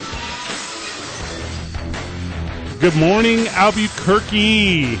Good morning,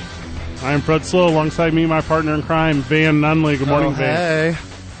 Albuquerque. I'm Fred Slow, alongside me, my partner in crime, Van Nunley. Good morning, Van. Hey.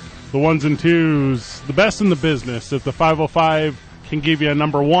 The ones and twos, the best in the business. If the 505 can give you a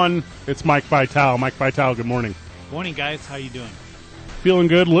number one, it's Mike Vitale. Mike Vitale, good morning. Morning, guys. How you doing? Feeling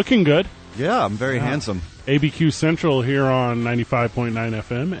good, looking good. Yeah, I'm very handsome. ABQ Central here on 95.9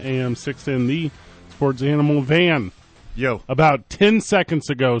 FM, AM 610, the Sports Animal. Van. Yo. About 10 seconds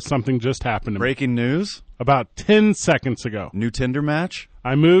ago, something just happened to me. Breaking news. About 10 seconds ago. New Tinder match.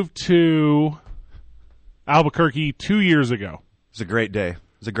 I moved to Albuquerque 2 years ago. It's a great day.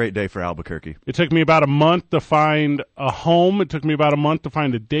 It's a great day for Albuquerque. It took me about a month to find a home. It took me about a month to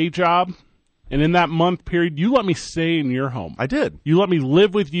find a day job. And in that month period, you let me stay in your home. I did. You let me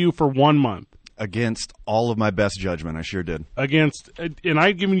live with you for 1 month. Against all of my best judgment, I sure did. And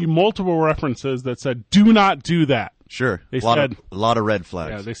I'd given you multiple references that said, do not do that. Sure. They a said, lot of red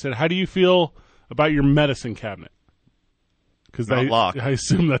flags. Yeah, they said, how do you feel about your medicine cabinet? Because I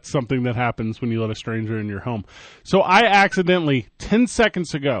assume that's something that happens when you let a stranger in your home. So I accidentally, 10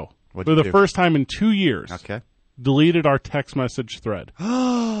 seconds ago, What'd for you the do? first time in 2 years, deleted our text message thread.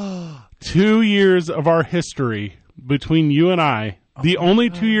 2 years of our history between you and I, the only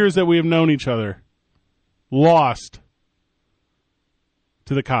 2 years that we have known each other, lost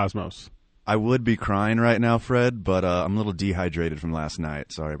to the cosmos. I would be crying right now, Fred, but I'm a little dehydrated from last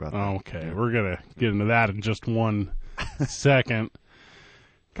night. Sorry about that. Okay, we're going to get into that in just 1 second.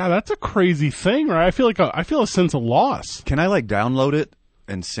 God, that's a crazy thing, right? I feel a sense of loss. Can I download it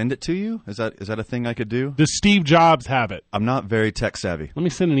and send it to you? Is that a thing I could do? Does Steve Jobs have it? I'm not very tech savvy. Let me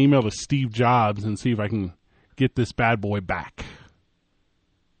send an email to Steve Jobs and see if I can get this bad boy back.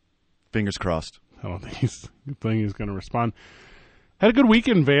 Fingers crossed. I don't think he's going to respond. Had a good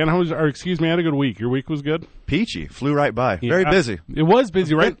weekend, Van. I had a good week. Your week was good? Peachy. Flew right by. Yeah, Very busy. It was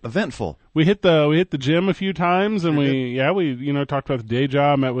busy, right? Eventful. We hit the gym a few times, and we talked about the day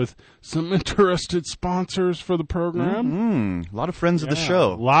job. Met with some interested sponsors for the program. A lot of friends of the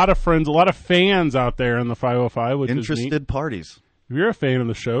show. A lot of friends, a lot of fans out there in the 505, which is neat. Interested parties. If you're a fan of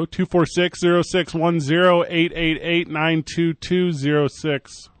the show, 246-0610,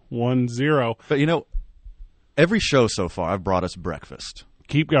 888-922-0610. But every show so far, I've brought us breakfast.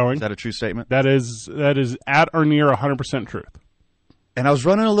 Keep going. Is that a true statement? That is at or near 100% truth. And I was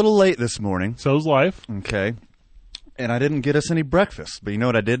running a little late this morning. So's life. Okay. And I didn't get us any breakfast. But you know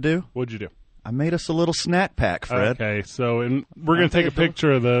what I did do? What'd you do? I made us a little snack pack, Fred. Okay, so we're going to take a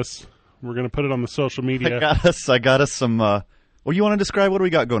picture of this. We're going to put it on the social media. I got us some, well, you want to describe what do we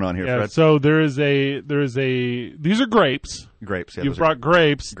got going on here, Fred? So these are grapes. Grapes, yeah. You've brought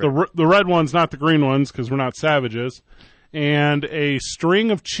grapes. The red ones, not the green ones, because we're not savages. And a string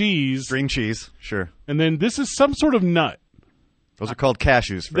of cheese. String cheese, sure. And then this is some sort of nut. Those are called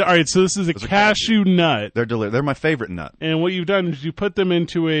cashews, Fred. All right, so this is a cashew nut. They're my favorite nut. And what you've done is you put them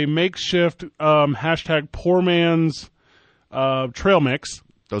into a makeshift hashtag poor man's trail mix.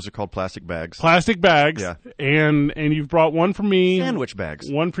 Those are called plastic bags. Plastic bags. Yeah. And you've brought one for me. Sandwich bags.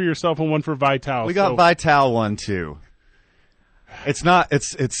 One for yourself and one for Vitale. We got Vitale one, too. It's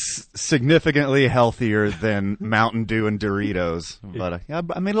significantally healthier than Mountain Dew and Doritos. But I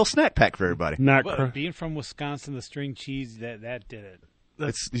made a little snack pack for everybody. Being from Wisconsin, the string cheese, that did it.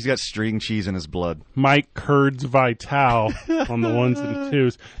 He's got string cheese in his blood. Mike Curds Vitale on the ones and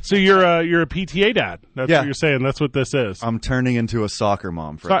twos. So you're a PTA dad. That's what you're saying. That's what this is. I'm turning into a soccer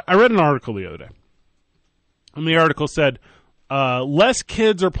mom, Fred. So I read an article the other day. And the article said, less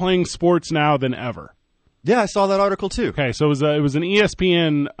kids are playing sports now than ever. Yeah, I saw that article too. Okay, so it was an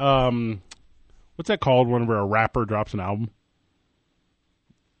ESPN, what's that called whenever a rapper drops an album?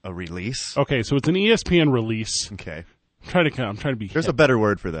 A release? Okay, so it's an ESPN release. Okay. I'm trying to be hip. There's a better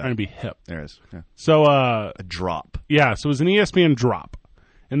word for that. Trying to be hip. There is. Yeah. So a drop. Yeah, so it was an ESPN drop.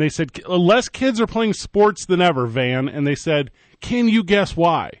 And they said, less kids are playing sports than ever, Van. And they said, can you guess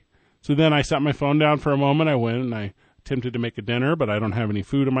why? So then I set my phone down for a moment. I went and I attempted to make a dinner, but I don't have any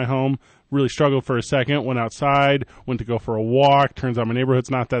food in my home. Really struggled for a second. Went outside, went to go for a walk. Turns out my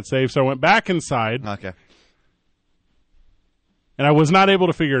neighborhood's not that safe. So I went back inside. Okay. And I was not able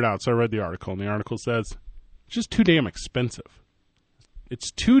to figure it out. So I read the article. And the article says, it's just too damn expensive.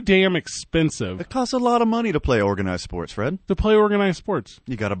 It's too damn expensive. It costs a lot of money to play organized sports, Fred. To play organized sports.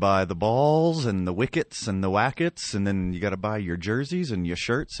 You got to buy the balls and the wickets and the wackets, and then you got to buy your jerseys and your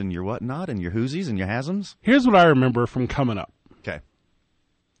shirts and your whatnot and your hoosies and your hasms. Here's what I remember from coming up. Okay.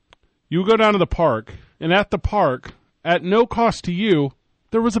 You would go down to the park, and at the park, at no cost to you,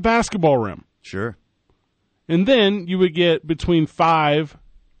 there was a basketball rim. Sure. And then you would get between 5,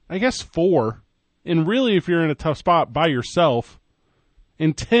 I guess 4, and really if you're in a tough spot by yourself,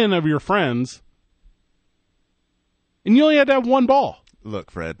 and 10 of your friends And you only had to have one ball.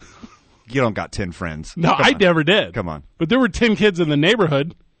 Look, Fred, you don't got 10 friends. No, Come I on. never did. Come on. But there were 10 kids in the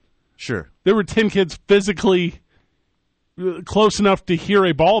neighborhood. Sure. There were 10 kids physically close enough to hear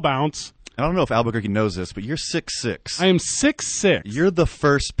a ball bounce. I don't know if Albuquerque knows this, but you're 6'6". I am 6'6". You're the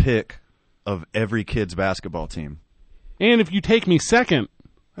first pick of every kid's basketball team. And if you take me second,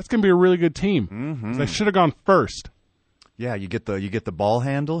 that's going to be a really good team. 'Cause I should have gone first. Yeah, you get the ball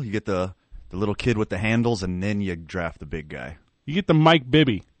handle, you get the little kid with the handles, and then you draft the big guy. You get the Mike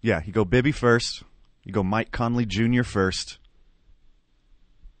Bibby. Yeah, you go Bibby first, you go Mike Conley Jr. first,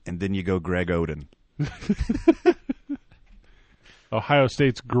 and then you go Greg Oden. Ohio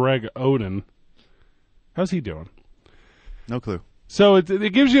State's Greg Oden. How's he doing? No clue. So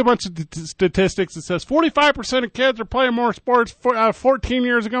it gives you a bunch of statistics. It says 45% of kids are playing more sports 14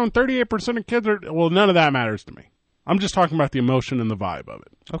 years ago, and 38% of kids are... Well, none of that matters to me. I'm just talking about the emotion and the vibe of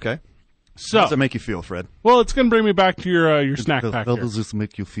it. Okay. So, How does that make you feel, Fred? well, it's going to bring me back to your snack pack How here. does this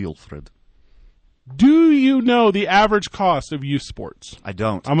make you feel, Fred? Do you know the average cost of youth sports? I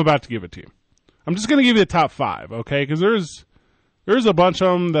don't. I'm about to give it to you. I'm just going to give you the top 5, okay? Because there's a bunch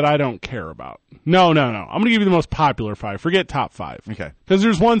of them that I don't care about. No. I'm going to give you the most popular 5. Forget top 5. Okay. Because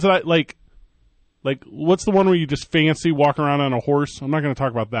there's ones that I like, what's the one where you just fancy walk around on a horse? I'm not going to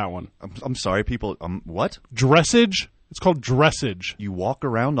talk about that one. I'm sorry, people. What? Dressage? It's called dressage. You walk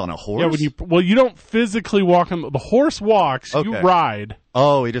around on a horse? Yeah, you don't physically walk on the horse walks, you Okay. ride.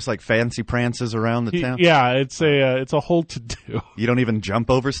 Oh, he just like fancy prances around the town? Yeah, it's a whole to do. You don't even jump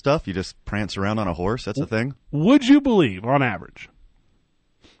over stuff? You just prance around on a horse? That's a thing? Would you believe, on average,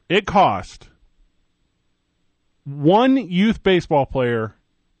 it cost one youth baseball player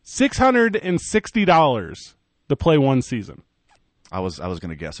 $660 to play one season? I was going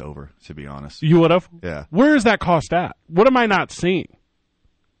to guess over, to be honest. You would have? Yeah. Where is that cost at? What am I not seeing?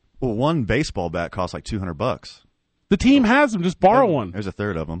 Well, one baseball bat costs like $200. The team has them. Just borrow one. There's a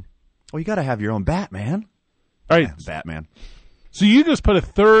third of them. Well, you got to have your own bat, man. All right. Yeah, Batman. So you just put a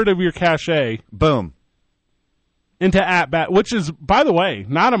third of your cachet Boom. into at bat, which is, by the way,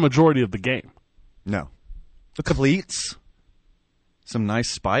 not a majority of the game. No. The cleats. Some nice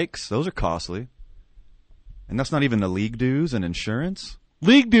spikes. Those are costly. And that's not even the league dues and insurance.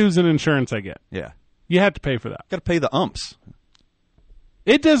 League dues and insurance I get. Yeah. You have to pay for that. Got to pay the umps.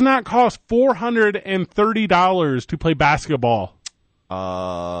 It does not cost $430 to play basketball.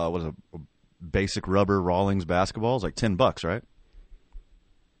 What is it? Basic rubber Rawlings basketball is like $10, right?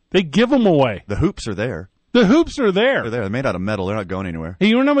 They give them away. The hoops are there. The hoops are there. They're there. They're made out of metal. They're not going anywhere. Hey,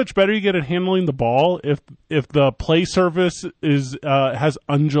 you know how much better you get at handling the ball if the play surface is has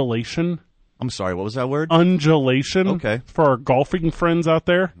undulation? I'm sorry, what was that word? Undulation. Okay. For our golfing friends out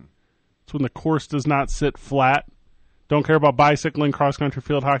there, it's when the course does not sit flat. Don't care about bicycling, cross country,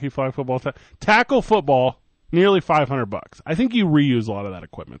 field hockey, flag football, tackle football. Nearly $500. I think you reuse a lot of that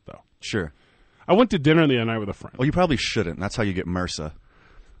equipment though. Sure. I went to dinner the other night with a friend. Well, you probably shouldn't. That's how you get MRSA.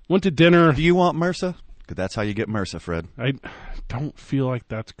 Went to dinner. Do you want MRSA? Because that's how you get MRSA, Fred. I don't feel like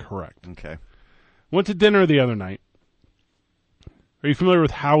that's correct. Okay. Went to dinner the other night. Are you familiar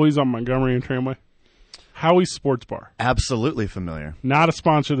with Howie's on Montgomery and Tramway? Howie's Sports Bar. Absolutely familiar. Not a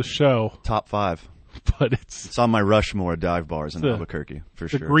sponsor of the show, Top 5. but it's It's on my Rushmore dive bars in The- Albuquerque, for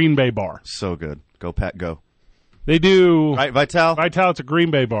the sure. Green Bay Bar. So good. Go, Pat, go. They do Right, Vital? Vital. It's a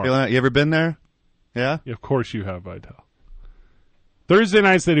Green Bay bar. You ever been there? Yeah? Yeah, of course you have Vital. Thursday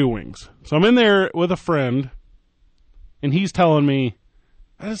nights they do wings. So I'm in there with a friend, and he's telling me,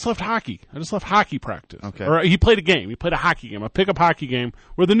 I just left hockey. I just left hockey practice. Okay. Or he played a game. He played a hockey game, a pickup hockey game,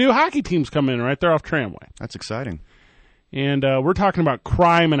 where the new hockey teams come in right there off Tramway. That's exciting. And we're talking about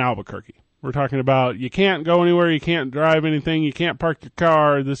crime in Albuquerque. We're talking about you can't go anywhere, you can't drive anything, you can't park your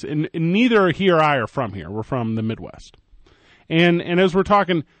car. And neither he or I are from here. We're from the Midwest. And as we're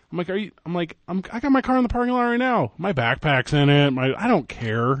talking, I'm like, I got my car in the parking lot right now. My backpack's in it. I don't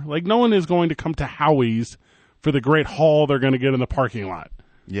care. Like, no one is going to come to Howie's for the great haul they're going to get in the parking lot.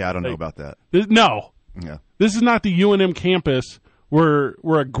 Yeah, I don't know about that. No. Yeah. This is not the UNM campus where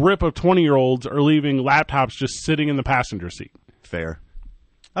a grip of 20-year-olds are leaving laptops just sitting in the passenger seat. Fair.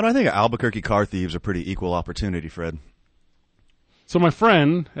 I think Albuquerque car thieves are pretty equal opportunity, Fred. So my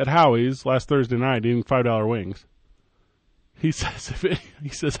friend at Howie's last Thursday night eating $5 wings, he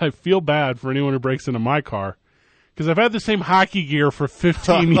says, I feel bad for anyone who breaks into my car because I've had the same hockey gear for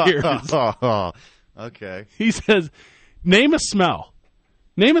 15 years. Okay. He says, name a smell.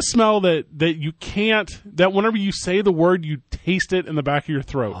 Name a smell that you can't, that whenever you say the word, you taste it in the back of your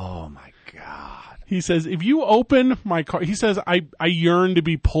throat. Oh, my God. He says, if you open my car, he says, I yearn to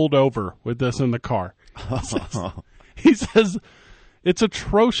be pulled over with this in the car. He says, it's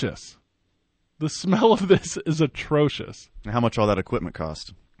atrocious. The smell of this is atrocious. And how much all that equipment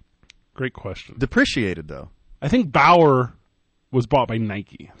cost? Great question. Depreciated, though. I think Bauer was bought by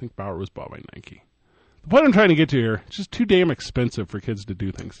Nike. The point I'm trying to get to here, it's just too damn expensive for kids to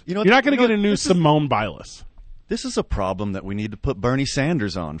do things. You know, You're not going to you know get a new this is- Simone Biles. This is a problem that we need to put Bernie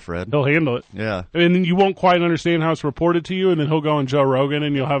Sanders on, Fred. He'll handle it. Yeah. And then you won't quite understand how it's reported to you, and then he'll go on Joe Rogan,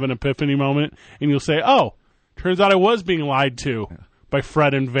 and you'll have an epiphany moment, and you'll say, oh, turns out I was being lied to by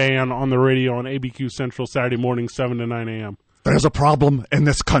Fred and Van on the radio on ABQ Central Saturday morning, 7 to 9 a.m. There's a problem in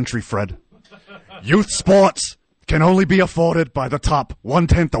this country, Fred. Youth sports can only be afforded by the top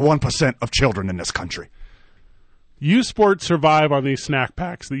 1/10 of 1% of children in this country. You sports survive on these snack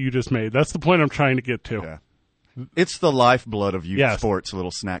packs that you just made. That's the point I'm trying to get to. Yeah. It's the lifeblood of youth Yes. sports, a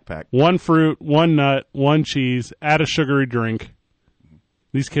little snack pack. One fruit, one nut, one cheese, add a sugary drink.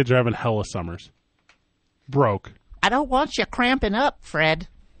 These kids are having hella summers. Broke. I don't want you cramping up, Fred.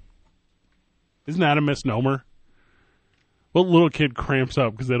 Isn't that a misnomer? What little kid cramps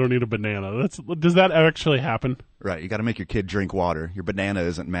up because they don't eat a banana? Does that actually happen? Right, you got to make your kid drink water. Your banana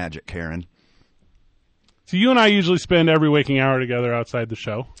isn't magic, Karen. So you and I usually spend every waking hour together outside the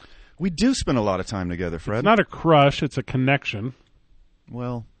show. We do spend a lot of time together, Fred. It's not a crush, it's a connection.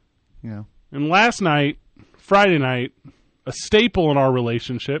 Well, you know. And last night, Friday night, a staple in our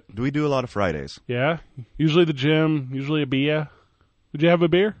relationship. Do we do a lot of Fridays? Yeah. Usually the gym, usually a beer. Would you have a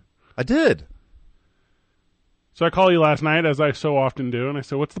beer? I did. So I call you last night, as I so often do, and I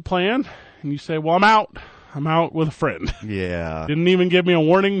say, what's the plan? And you say, well, I'm out. I'm out with a friend. Yeah. Didn't even give me a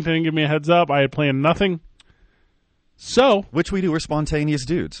warning, didn't give me a heads up. I had planned nothing. So, Which we do. We're spontaneous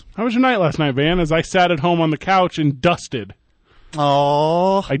dudes. how was your night last night, Van? As I sat at home on the couch and dusted.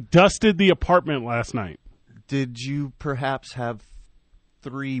 Oh. I dusted the apartment last night. Did you perhaps have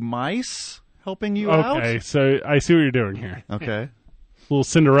 3 mice helping you out? Okay, so I see what you're doing here. Okay. Little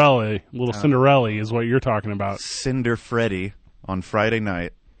Cinderella is what you're talking about. Cinder Freddy on Friday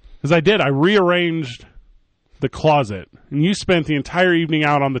night. Because I did. I rearranged the closet, and you spent the entire evening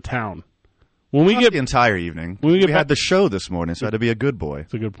out on the town. When we Not get the entire evening. When we get back- had the show this morning, so I had to be a good boy.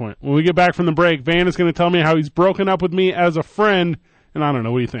 That's a good point. When we get back from the break, Van is going to tell me how he's broken up with me as a friend, and I don't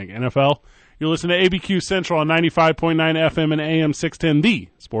know, what do you think, NFL? You're listening to ABQ Central on 95.9 FM and AM 610, the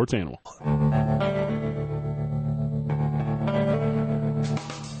Sports Animal.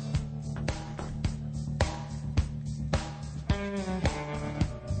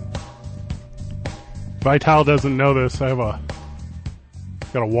 Vital doesn't know this. I have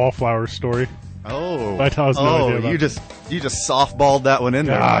got a wallflower story. Oh. Vital has no idea about you just softballed that one in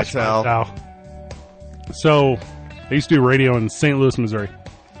there, Gosh, Vital. Vital. So, I used to do radio in St. Louis, Missouri.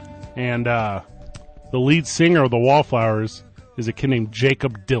 And the lead singer of the Wallflowers is a kid named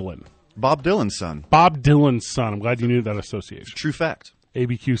Jacob Dylan. Bob Dylan's son. Bob Dylan's son. I'm glad you knew that association. True fact.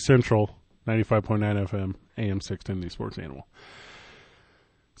 ABQ Central, 95.9 FM, AM 610, the Sports Animal.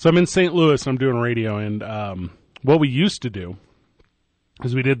 So I'm in St. Louis, and I'm doing radio, and what we used to do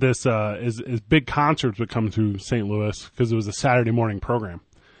is we did this as big concerts would come through St. Louis, because it was a Saturday morning program.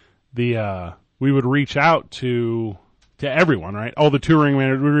 We would reach out to everyone, right? All the touring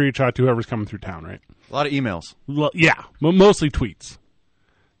managers, we'd reach out to whoever's coming through town, right? A lot of emails. Yeah, mostly tweets.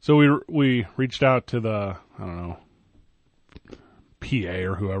 So we reached out to the, I don't know, PA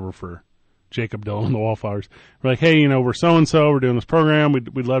or whoever for Jacob Dylan and the Wallflowers. We're like, hey, we're so-and-so, we're doing this program.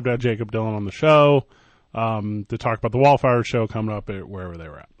 We'd love to have Jacob Dylan on the show to talk about the Wallflowers show coming up at wherever they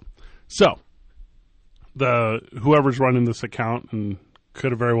were at. So whoever's running this account, and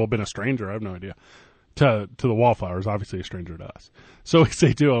could have very well been a stranger, I have no idea, to the Wallflowers, obviously a stranger to us. So we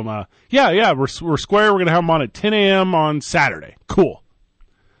say to him, yeah, we're square. We're going to have them on at 10 a.m. on Saturday. Cool.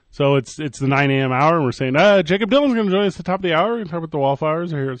 So it's the 9 a.m. hour, and we're saying, Jacob Dylan's going to join us at the top of the hour and talk about the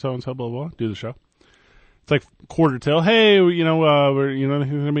Wallflowers here at so-and-so, blah, blah, blah, do the show. It's like quarter till, hey, we're, he's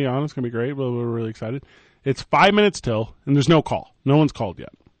going to be on. It's going to be great. We're really excited. It's 5 minutes till, and there's no call. No one's called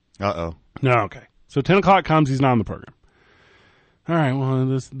yet. Uh-oh. No, okay. So 10 o'clock comes, he's not on the program. All right, well,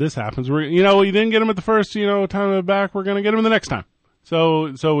 this happens. We didn't get him at the first, time back. We're going to get him the next time.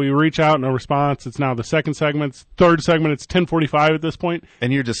 So we reach out, no response. It's now the second segment. Third segment, it's 10:45 at this point.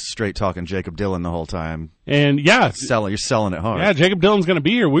 And you're just straight talking Jacob Dylan the whole time. And yeah. You're selling it hard. Yeah, Jacob Dylan's going to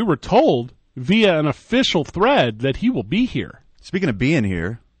be here. We were told via an official thread that he will be here. Speaking of being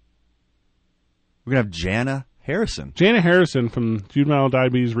here, we're going to have Jana Harrison. Jana Harrison from Juvenile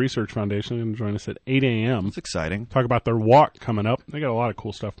Diabetes Research Foundation is going to join us at 8 a.m. That's exciting. Talk about their walk coming up. They got a lot of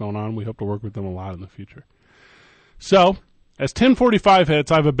cool stuff going on. We hope to work with them a lot in the future. So, as 10:45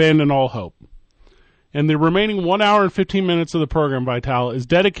 hits, I've abandoned all hope. And the remaining 1 hour and 15 minutes of the program, Vital, is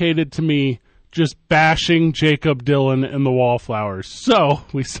dedicated to me just bashing Jacob Dylan and the Wallflowers. So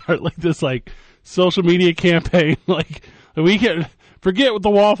we start this social media campaign. Like, we can forget with the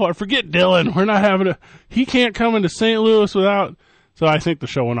Wallflower, forget Dylan. We're not having he can't come into St. Louis without. So I think the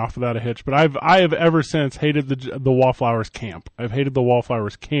show went off without a hitch. But I have ever since hated the Wallflowers camp. I've hated the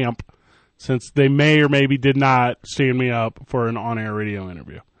Wallflowers camp since they may or maybe did not stand me up for an on-air radio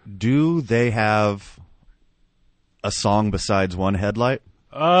interview. Do they have a song besides One Headlight?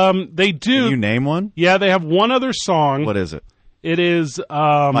 They do. Can you name one? Yeah, they have one other song. What is it? It is.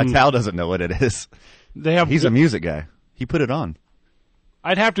 My Tal doesn't know what it is. They have. He's a music guy. He put it on.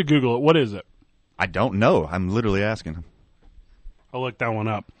 I'd have to Google it. What is it? I don't know. I'm literally asking him. I'll look that one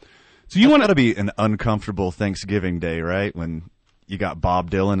up. So you want to be an uncomfortable Thanksgiving day, right? When you got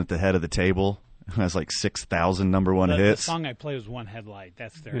Bob Dylan at the head of the table, who has like 6,000 number one The hits. song I play was One Headlight.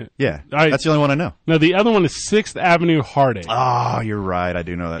 That's their. Yeah, that's the only one I know. No, the other one is 6th Avenue Heartache. Oh, you're right. I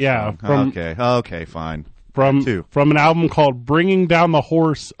do know that Yeah, song. Okay, fine. From Two. an album called Bringing Down the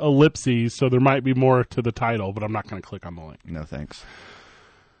Horse Ellipses, so there might be more to the title, but I'm not going to click on the link. No, thanks.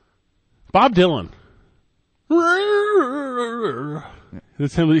 Bob Dylan.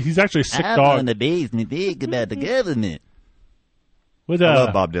 It's him. He's actually a sick dog. the basement think about the government. With, I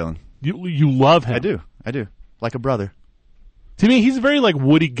love Bob Dylan. You love him. I do. Like a brother. To me, he's very like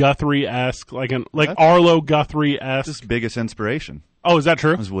Woody Guthrie-esque, like Arlo Guthrie-esque. His biggest inspiration Oh, is that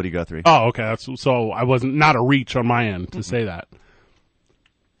true? was Woody Guthrie. Oh, okay. So I wasn't not a reach on my end to say that.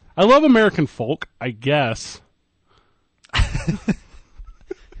 I love American folk, I guess.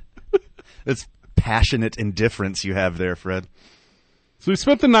 It's passionate indifference you have there, Fred. So we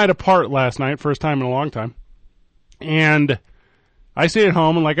spent the night apart last night, first time in a long time. And I stayed at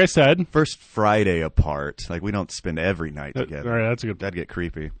home, and like I said... First Friday apart. Like, we don't spend every night together. All right, that's a good... That'd get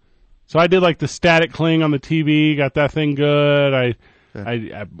creepy. So I did like the static cling on the TV, got that thing good. I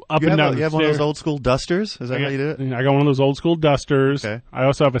up and down the You have one of stairs. those old school dusters? Is that how you do it? I got one of those old school dusters. Okay. I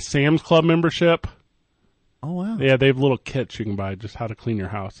also have a Sam's Club membership. Oh, wow. Yeah, they have little kits you can buy just how to clean your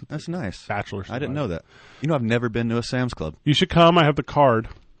house. It's That's nice. bachelor's. I didn't know that. You know, I've never been to a Sam's Club. You should come. I have the card.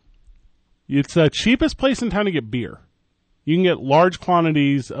 It's the cheapest place in town to get beer. You can get large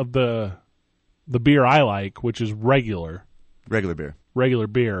quantities of the beer I like, which is regular Regular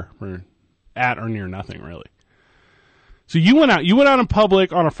beer. or at or near nothing really. So you went out in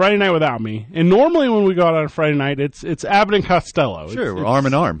public on a Friday night without me, and normally when we go out on a Friday night, it's Abbott and Costello. Sure, we're arm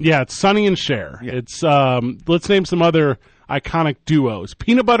in arm. Yeah, it's Sonny and Cher. Yeah. It's let's name some other iconic duos: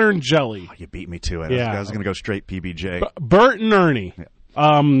 Peanut Butter and Jelly, You beat me to it. Yeah. I was going to go straight PBJ. Bert and Ernie.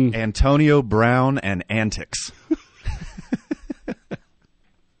 Antonio Brown and Antics.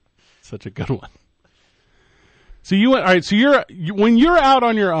 Such a good one. So you went all right. So when you're out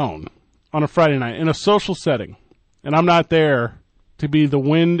on your own on a Friday night in a social setting, and I'm not there to be the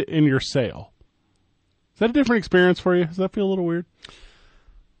wind in your sail. Is that a different experience for you? Does that feel a little weird?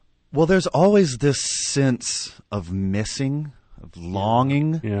 Well, there's always this sense of missing, of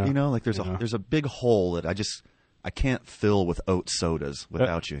longing. Yeah. You know, like there's a big hole that I can't fill with oat sodas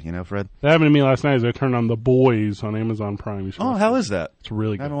without you. You know, Fred. That happened to me last night as I turned on The Boys on Amazon Prime. You should Oh, watch how it. is that? It's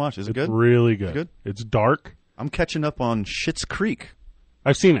really good. I haven't watched it. Is it good? It's really good. Good? It's dark. I'm catching up on Schitt's Creek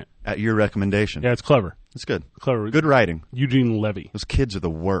I've seen it. at your recommendation. Yeah, it's clever. It's good. Clever. Good writing. Eugene Levy, Those kids are the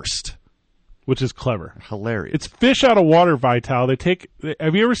worst. which is clever. Hilarious. It's fish out of water, Vital.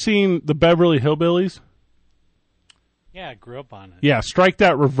 Have you ever seen the Beverly Hillbillies? Yeah, I grew up on it. Yeah, strike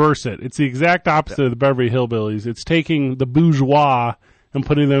that, reverse it. It's the exact opposite of the Beverly Hillbillies. It's taking the bourgeois and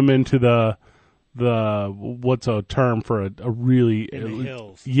putting them into the what's a term for a really In the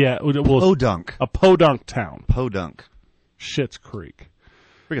hills. Yeah, well, Podunk. a podunk town. Podunk. Schitt's Creek.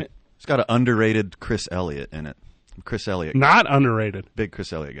 It's got an underrated Chris Elliott in it. Chris Elliott. Not underrated. Big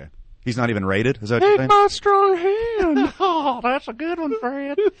Chris Elliott guy. He's not even rated? Is that what you're Take saying? my strong hand. Oh, that's a good one,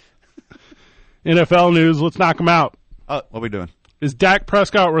 Fred. NFL news. Let's knock them out. What are we doing? Is Dak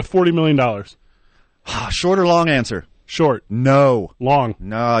Prescott worth $40 million? Short or long answer? Short. No. Long.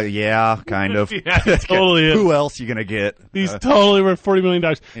 No, yeah, kind of. Yeah, it totally is. Who else you going to get? He's totally worth $40 million.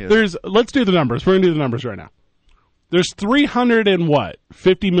 Yeah. Let's do the numbers. We're going to do the numbers right now. There's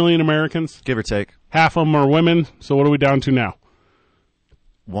 50 million Americans. Give or take. Half of them are women. So what are we down to now?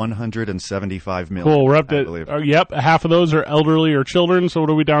 175 million. Cool. We're up I believe. to, yep, half of those are elderly or children. So what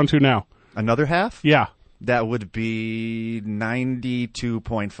are we down to now? Another half? Yeah. That would be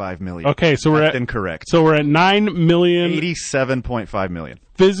 92.5 million. Okay, so That's incorrect. So we're at 9 million 87.5 million.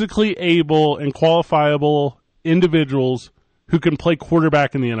 physically able and qualifiable individuals who can play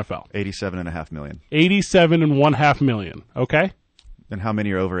quarterback in the NFL. 87.5 million. 87.5 million. Okay? And how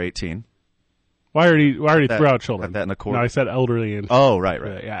many are over 18? Why already That- threw out children? have that in the court? No, I said elderly and Oh, right.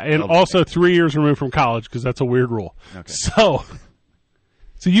 yeah, and Elderly. also 3 years removed from college because that's a weird rule. Okay. So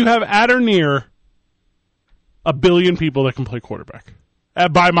you have at or near 1 billion people that can play quarterback.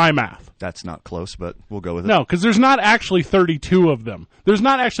 By my math. That's not close, but we'll go with it. No, because there's not actually 32 of them. There's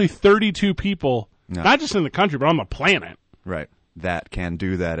not actually 32 people, No. not just in the country, but on the planet. Right. That can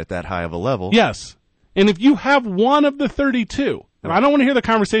do that at that high of a level. Yes. And if you have one of the 32, and I don't want to hear the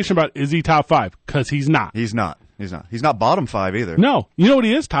conversation about is he top 5, because he's not. He's not. He's not. He's not bottom 5 either. No. You know what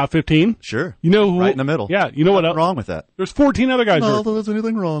he is? Top 15. Sure. You know who? Right in the middle. Yeah. You know what Nothing else? wrong with that. There's 14 other guys. No, there's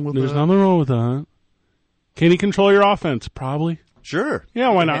anything wrong with There's that. nothing wrong with that. Can he control your offense? Probably. Sure. Yeah,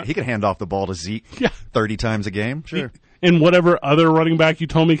 why not? He can hand off the ball to Zeke Yeah. 30 times a game. Sure. And whatever other running back you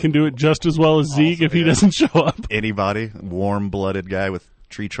told me can do it just as well as Zeke if he yeah. doesn't show up. Anybody, warm-blooded guy with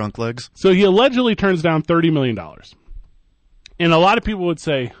tree trunk legs. So he allegedly turns down $30 million. And a lot of people would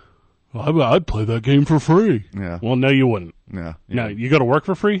say, well, I'd play that game for free. Yeah. Well, no, you wouldn't. Yeah. No, you go to work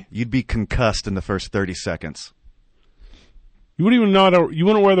for free? You'd be concussed in the first 30 seconds. You wouldn't even know you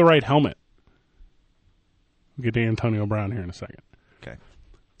wouldn't wear the right helmet. We'll get to Antonio Brown here in a second. Okay.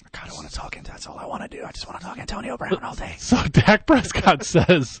 I kind of want to talk into. That's all I want to do. I just want to talk Antonio Brown all day. So Dak Prescott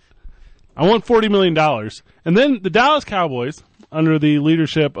says, I want $40 million. And then the Dallas Cowboys, under the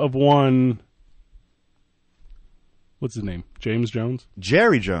leadership of one, what's his name? James Jones?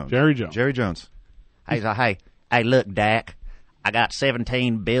 Jerry Jones. Jerry Jones. Jerry Jones. Hey, look, Dak. I got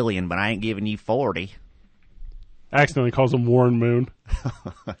 $17 billion, but I ain't giving you 40. Accidentally calls him Warren Moon.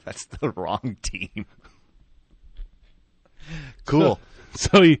 That's the wrong team. Cool.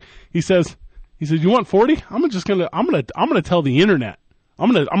 So he says, you want 40? I'm gonna tell the internet.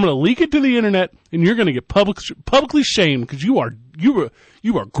 I'm gonna leak it to the internet, and you're gonna get publicly shamed because you are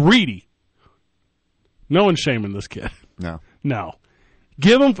greedy. No one's shaming this kid. No. No.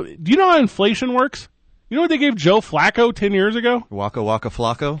 Give him. Do you know how inflation works? You know what they gave Joe Flacco 10 years ago? Waka Waka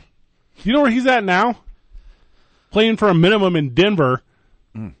Flacco. Do you know where he's at now? Playing for a minimum in Denver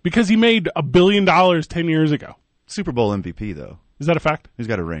because he made $1 billion 10 years ago. Super Bowl MVP, though. Is that a fact? He's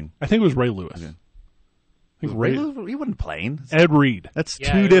got a ring. I think it was Ray Lewis. Yeah. I think He wasn't playing. Ed Reed. That's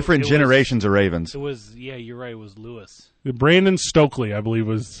Yeah, two it different was- generations of Ravens. It was, yeah, you're right. It was Lewis. Brandon Stokely, I believe,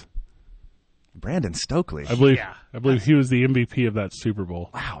 was. Brandon Stokely. I believe Yeah. he was the MVP of that Super Bowl.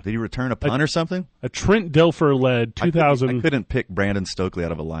 Wow. Did he return a punt or something? A Trent Dilfer led I 2000. couldn't pick Brandon Stokely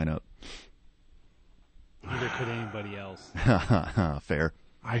out of a lineup. Neither could anybody else. Fair.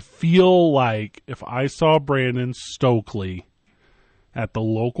 I feel like if I saw Brandon Stokely at the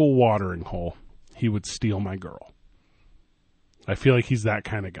local watering hole, he would steal my girl. I feel like he's that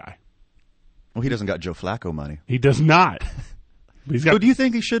kind of guy. Well, he doesn't got Joe Flacco money. He does not. He's got. So do you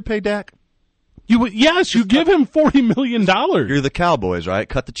think he should pay Dak? Yes, you give him $40 million. You're the Cowboys, right?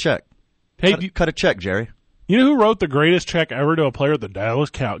 Cut the check. Hey, Cut a check, Jerry. you know who wrote the greatest check ever to a player? The Dallas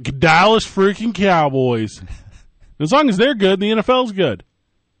freaking Cowboys. As long as they're good, the NFL's good.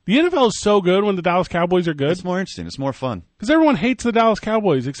 The NFL is so good when the Dallas Cowboys are good It's more interesting. It's more fun. because everyone hates the Dallas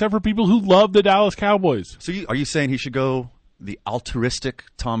Cowboys except for people who love the Dallas Cowboys. So are you saying he should go the altruistic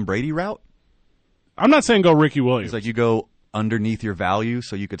Tom Brady route? I'm not saying go Ricky Williams. It's like you go underneath your value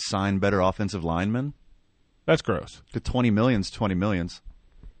so you could sign better offensive linemen? That's gross. The $20 million's $20 millions.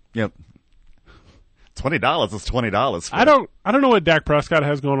 Yep. $20 is $20. I don't know what Dak Prescott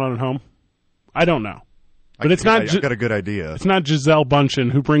has going on at home. I don't know. But it's not I got a good idea. it's not Giselle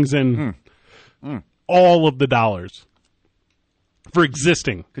Bundchen who brings in all of the dollars for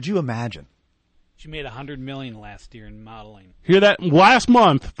existing. Could you imagine? She made $100 million last year in modeling. Hear that? Last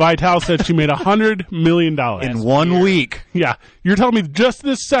month, Vital said she made $100 million. In 1 week, Yeah, you're telling me just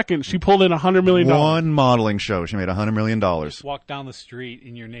this second she pulled in $100 million. one modeling show, she made $100 million. Walk down the street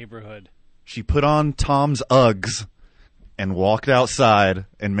in your neighborhood. She put on Tom's Uggs and walked outside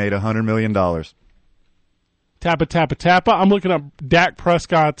and made $100 million. Tappa, tappa, tappa. I'm looking up Dak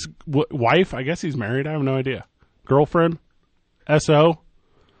Prescott's wife. I guess he's married. I have no idea. Girlfriend. S.O.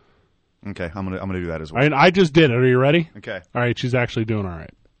 Okay, I'm gonna do that as well. I just did it. Are you ready? Okay. All right, she's actually doing all right.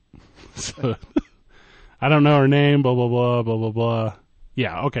 So, I don't know her name, blah, blah, blah, blah, blah, blah.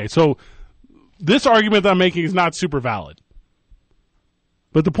 Yeah, okay. So this argument that I'm making is not super valid.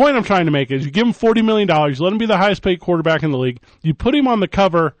 But the point I'm trying to make is you give him $40 million, you let him be the highest paid quarterback in the league, you put him on the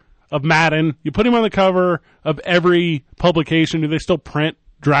cover of Madden, you put him on the cover of every publication. Do they still print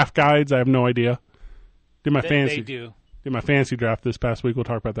draft guides? I have no idea. Did my fantasy They do. Did my fantasy draft this past week. We'll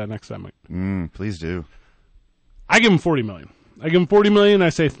talk about that next segment. Please do. I give him $40 million. I give him $40 million. I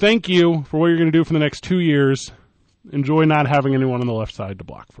say thank you for what you're going to do for the next 2 years. Enjoy not having anyone on the left side to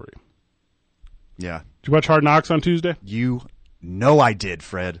block for you. Yeah. Did you watch Hard Knocks on Tuesday? You know I did,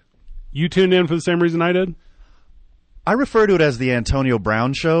 Fred. You tuned in for the same reason I did? I refer to it as the Antonio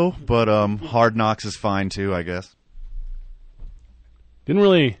Brown show, but Hard Knocks is fine too, I guess. Didn't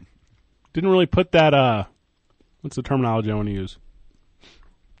really put that What's the terminology I want to use?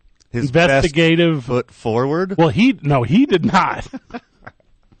 His Investigative. best foot forward. Well, he did not.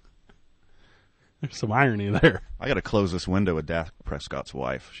 There's some irony there. I got to close this window with Dak Prescott's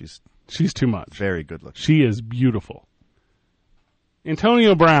wife. She's too much. Very good looking. She is beautiful.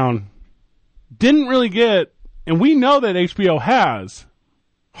 Antonio Brown didn't really get, and we know that HBO has,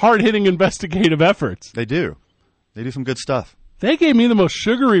 hard-hitting investigative efforts. They do. They do some good stuff. They gave me the most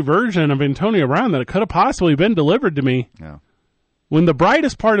sugary version of Antonio Brown that it could have possibly been delivered to me, Yeah. when the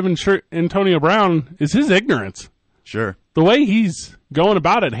brightest part of Antonio Brown is his ignorance. Sure. The way he's going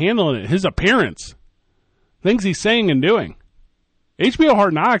about it, handling it, his appearance, things he's saying and doing. HBO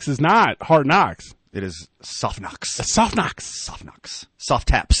Hard Knocks is not Hard Knocks. It is soft knocks. It's Soft Knocks. Soft knocks. Soft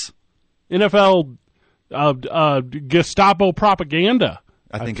taps. NFL Gestapo propaganda.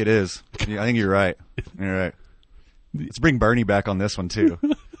 I think it is. I think you're right. You're right. Let's bring Bernie back on this one, too.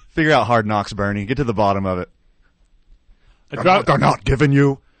 Figure out Hard Knocks, Bernie. Get to the bottom of it. They're not giving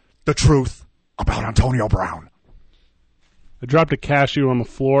you the truth about Antonio Brown. I dropped a cashew on the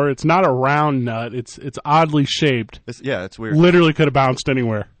floor. It's not a round nut. It's oddly shaped. It's weird. Literally could have bounced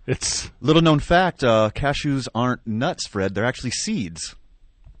anywhere. It's Little known fact, cashews aren't nuts, Fred. They're actually seeds.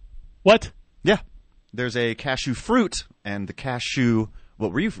 what? Yeah. There's a cashew fruit, and the cashew,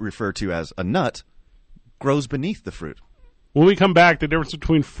 what we refer to as a nut, grows beneath the fruit. When we come back, the difference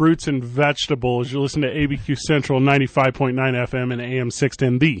between fruits and vegetables. You listen to ABQ Central 95.9 FM and AM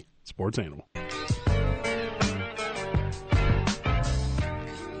 610, the Sports Animal.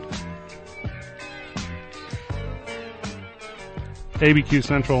 ABQ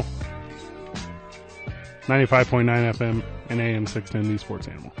Central 95.9 FM and AM 610, the Sports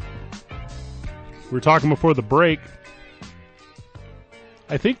Animal. We were talking before the break.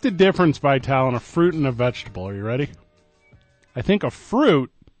 I think the difference, Vital, in a fruit and a vegetable, are you ready? I think a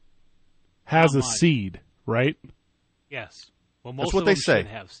fruit has Not a much. seed, right? Yes. Well, most That's what of they them say. should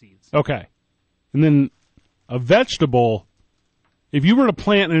have seeds. Okay. And then a vegetable, if you were to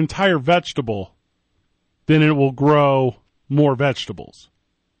plant an entire vegetable, then it will grow more vegetables.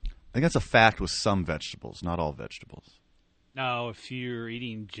 I think that's a fact with some vegetables, not all vegetables. Now, if you're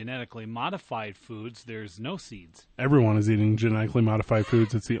eating genetically modified foods, there's no seeds. Everyone is eating genetically modified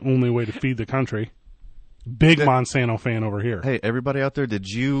foods. It's the only way to feed the country. Big Monsanto fan over here. Hey, everybody out there, did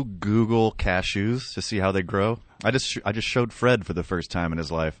you Google cashews to see how they grow? I just showed Fred for the first time in his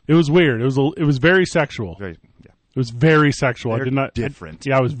life. It was weird. It was very sexual. Very, yeah. It was very sexual. I They're did not different.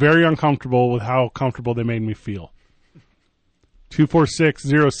 I was very uncomfortable with how comfortable they made me feel.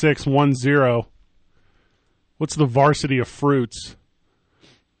 246-0610. What's the varsity of fruits?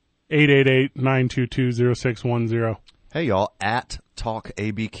 888-922-0610. Hey, y'all, at Talk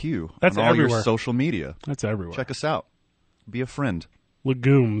ABQ That's on all everywhere. your social media. That's everywhere. Check us out. Be a friend.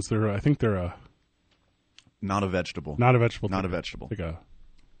 Legumes. I think they're Not a vegetable. not a vegetable. Not a vegetable.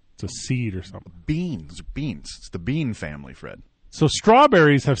 It's a seed or something. Beans. It's the bean family, Fred. So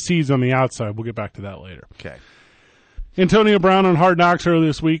strawberries have seeds on the outside. We'll get back to that later. Okay. Antonio Brown on Hard Knocks earlier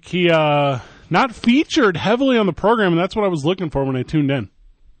this week. He not featured heavily on the program, and that's what I was looking for when I tuned in.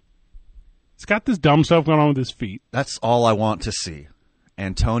 He's got this dumb stuff going on with his feet. That's all I want to see.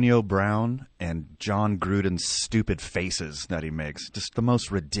 Antonio Brown and John Gruden's stupid faces that he makes. Just the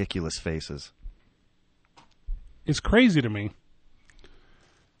most ridiculous faces. It's crazy to me.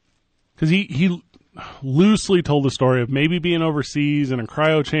 Because he loosely told the story of maybe being overseas in a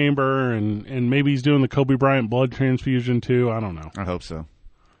cryo chamber, and maybe he's doing the Kobe Bryant blood transfusion too. I don't know. I hope so.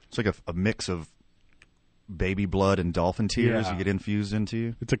 It's like a mix of baby blood and dolphin tears Yeah. you get infused into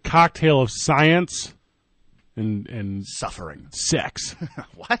you. It's a cocktail of science and Suffering. sex.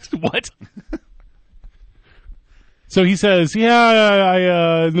 What? What? So he says,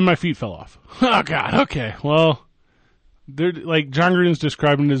 yeah, then my feet fell off. Oh, God, okay. Well, they're like John Gruden's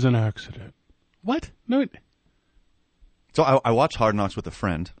describing it as an accident. What? No, So I watched Hard Knocks with a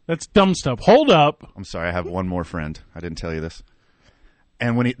friend. that's dumb stuff. Hold up. I'm sorry, I have one more friend. I didn't tell you this.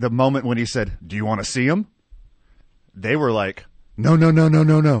 And the moment when he said, "Do you want to see him?" They were like, "No, no, no, no,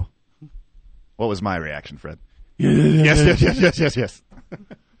 no, no." What was my reaction, Fred? Yes.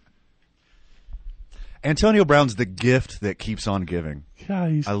 Antonio Brown's the gift that keeps on giving.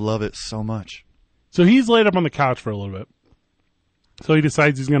 Guys. I love it so much. So he's laid up on the couch for a little bit. So he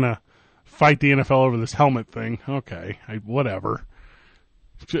decides he's going to fight the NFL over this helmet thing. Okay, whatever.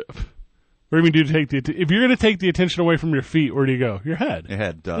 What do you mean do take if you're going to take the attention away from your feet, where do you go? Your head. Your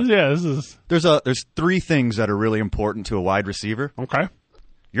head. Yeah, this is There's three things that are really important to a wide receiver: okay.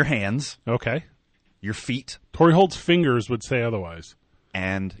 your hands, Okay. your feet, Torrey Holt's fingers would say otherwise.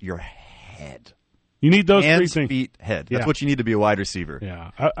 and your head. You need those three Hands, things. feet, head. That's Yeah. what you need to be a wide receiver.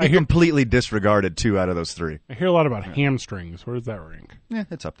 Yeah, I completely disregarded 2 out of those 3. I hear a lot about hamstrings. Where does that rank? Yeah,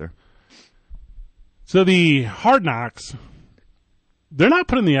 it's up there. So the Hard Knocks, they're not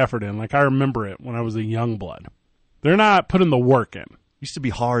putting the effort in like I remember it when I was a young blood. They're not putting the work in. Used to be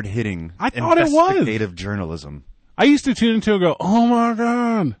hard-hitting, I thought it was. investigative journalism. I used to tune into it and go, oh my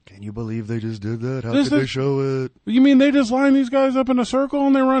God. Can you believe they just did that? How This could they is- show it? You mean they just line these guys up in a circle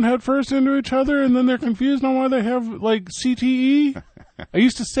and they run headfirst into each other and then they're confused on why they have, like, CTE? I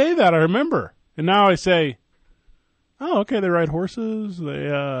used to say that, I remember. And now I say, oh, okay, they ride horses. They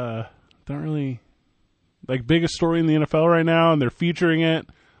don't really, like, biggest story in the NFL right now, and they're featuring it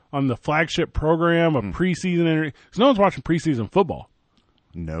on the flagship program of preseason. Because no one's watching preseason football.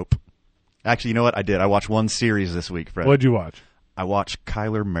 Nope. Actually, you know what? I did. I watched one series this week, Fred. What'd you watch? I watched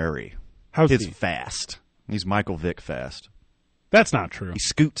Kyler Murray. How's He's he? fast. He's Michael Vick fast. That's not true. He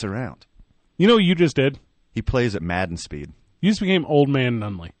scoots around. You know what you just did? He plays at Madden speed. You just became old man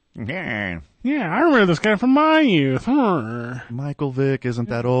Nunley. Yeah. Yeah, I remember this guy from my youth. Michael Vick isn't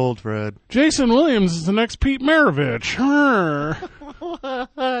that old, Fred. Jason Williams is the next Pete Maravich.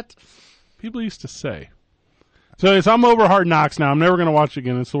 What? People used to say. So I'm over Hard Knocks now. I'm never going to watch it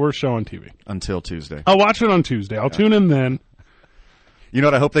again. It's the worst show on TV. Until Tuesday. I'll watch it on Tuesday. I'll tune in then. You know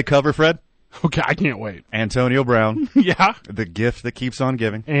what I hope they cover, Fred? Okay, I can't wait. Antonio Brown. Yeah, The gift that keeps on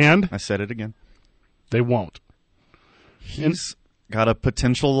giving. and I said it again. they won't. He's got a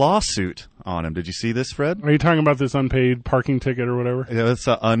potential lawsuit on him. Did you see this, Fred? Are you talking about this unpaid parking ticket or whatever? It's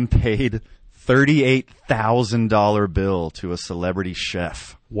an unpaid $38,000 bill to a celebrity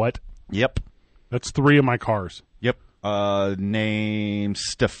chef. What? Yep. That's 3 of my cars. Yep. Named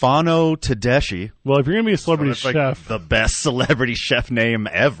Stefano Tedeschi. Well, if you're going to be a celebrity That's like chef, the best celebrity chef name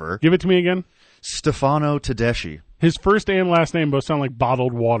ever. give it to me again. Stefano Tedeschi. His first and last name both sound like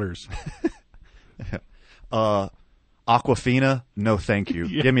bottled waters. Aquafina, no thank you.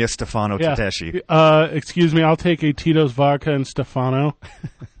 Yeah. Give me a Stefano Yeah. Tedeschi. Excuse me, I'll take a Tito's vodka and Stefano.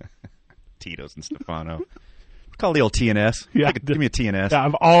 Tito's and Stefano. Call the old TNS. Yeah. Give me a TNS. Yeah,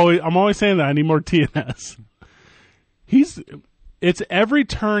 I'm always saying that I need more TNS. It's every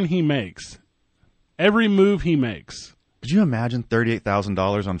turn he makes, every move he makes. Could you imagine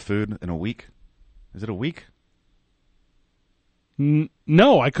 $38,000 on food in a week? Is it a week?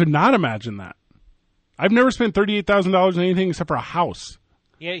 No, I could not imagine that. I've never spent $38,000 on anything except for a house.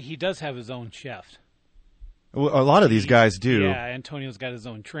 Yeah, he does have his own chef. Well, a lot of these guys do. Yeah, Antonio's got his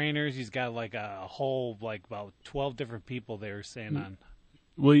own trainers. He's got like a whole, like about 12 different people they were saying on.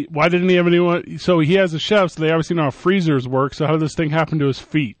 Well, why didn't he have anyone? So he has a chef, so they obviously know how freezers work. So how did this thing happen to his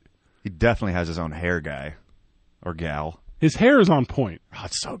feet? He definitely has his own hair guy or gal. His hair is on point. Oh,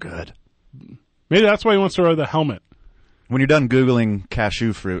 it's so good. Maybe that's why he wants to wear the helmet. When you're done Googling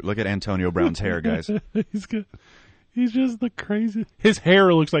cashew fruit, look at Antonio Brown's hair, guys. He's good. He's just the crazy. His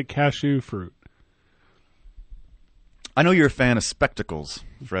hair looks like cashew fruit. I know you're a fan of spectacles,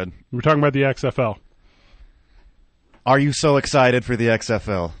 Fred. We're talking about the XFL. Are you so excited for the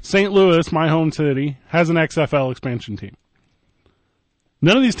XFL? St. Louis, my home city, has an XFL expansion team.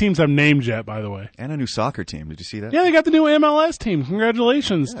 None of these teams have names yet, by the way. And a new soccer team. Did you see that? Yeah, they got the new MLS team.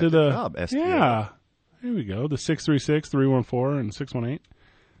 Congratulations to good the job, STL. Yeah. Here we go. The 636, 314, and 618.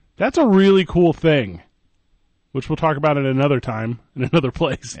 That's a really cool thing, which we'll talk about at another time in another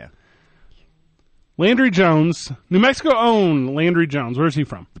place. Yeah. Landry Jones, New Mexico own Landry Jones. Where's he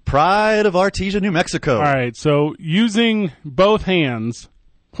from? The pride of Artesia, New Mexico. All right, so using both hands,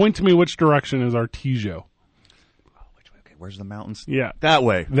 point to me which direction is Artesia. Okay, where's the mountains? Yeah, That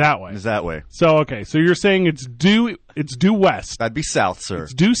way. that way. Is that way. So okay, so you're saying it's due west. That'd be south, sir.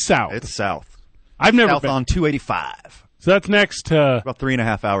 It's due south. It's south. I've never South been. on 285. So that's next to About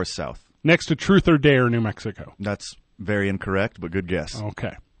 3.5 hours south. Truth or Dare, New Mexico. That's very incorrect, but good guess.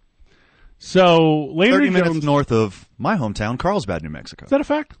 Okay. So 30 Landry minutes Jones. north of my hometown, Carlsbad, New Mexico. Is that a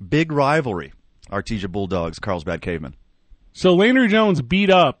fact? Big rivalry. Artesia Bulldogs, Carlsbad Cavemen. So Landry Jones beat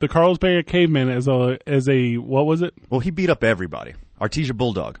up the Carlsbad Cavemen as a what was it? Well, he beat up everybody. Artesia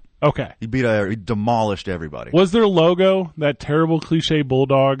Bulldog. Okay. He demolished everybody. Was their logo that terrible cliche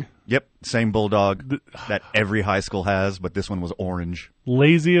bulldog? Yep, same bulldog that every high school has, but this one was orange.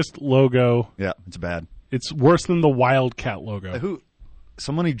 Laziest logo. Yeah, it's bad. It's worse than the Wildcat logo.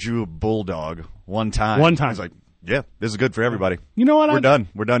 Somebody drew a bulldog one time. One time. I was like, yeah, this is good for everybody. You know what? We're done.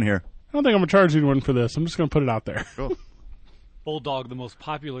 We're done here. I don't think I'm going to charge anyone for this. I'm just going to put it out there. Cool. Bulldog, the most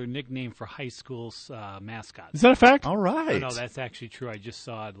popular nickname for high school's mascots. Is that a fact? All right. No, that's actually true. I just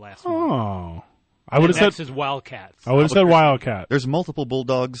saw it last week. Oh. I would have Next said is Wildcats. Wildcat. There's multiple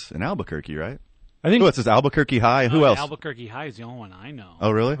bulldogs in Albuquerque, right? I think Who else is Albuquerque High? Who else? Albuquerque High is the only one I know. Oh,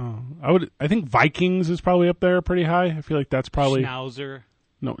 really? I think Vikings is probably up there pretty high. I feel like that's probably Schnauzer.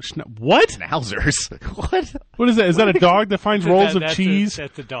 no. What? Schnauzers. What? What is that? Is that a dog that finds rolls of That's cheese?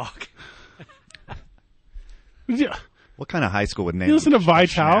 that's a dog. Yeah. What kind of high school would name You listen to them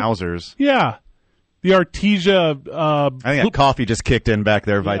Vital? Schnauzers? Yeah. The Artesia. I think that coffee just kicked in back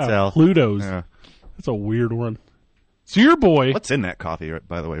there, Vital. Pluto's. Yeah. That's a weird one. So your boy. What's in that coffee,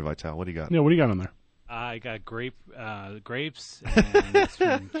 by the way, Vital? What do you got? Yeah, what do you got in there? I got grapes and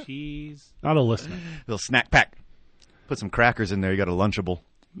some cheese. Not a listener. Little snack pack. Put some crackers in there. You got a Lunchable.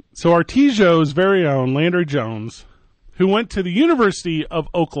 So Artesio's very own Landry Jones, who went to the University of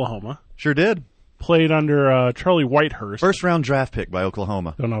Oklahoma, Sure did. played under Charlie Whitehurst. First round draft pick by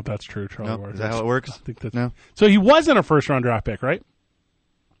Oklahoma. Don't know if that's true, Charlie No, Whitehurst. is that how it works? I think that's No. So he wasn't a first round draft pick, right?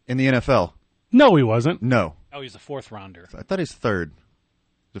 In the NFL? No, he wasn't. No. Oh, he's a fourth rounder. I thought he's third.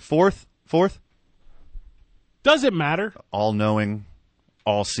 The fourth? Does it matter? All-knowing,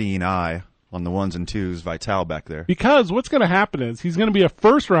 all-seeing eye on the ones and twos, Vital back there. Because what's going to happen is he's going to be a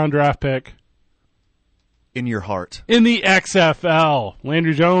first round draft pick In your heart. in the XFL.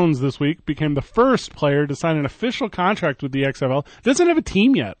 Landry Jones this week became the first player to sign an official contract with the XFL. Doesn't have a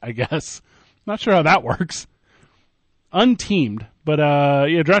team yet, I guess. Not sure how that works. Unteamed, but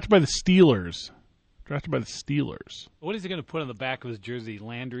yeah, drafted by the Steelers. What is he going to put on the back of his jersey?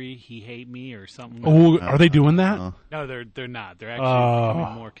 Landry, he hate me, or something? Oh, are they doing that? No, they're not. They're actually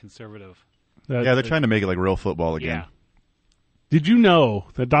becoming more conservative. Yeah, they're trying to make it like real football again. Yeah. Did you know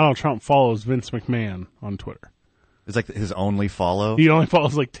that Donald Trump follows Vince McMahon on Twitter? It's like his only follow, He only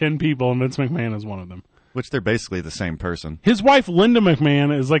follows like 10 people, and Vince McMahon is one of them. which they're basically the same person. His wife, Linda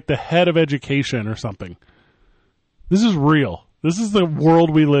McMahon, is like the head of education or something. This is real. This is the world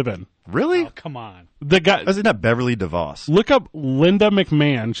we live in. Really? Oh, come on. The guy, Isn't that Beverly DeVos? look up Linda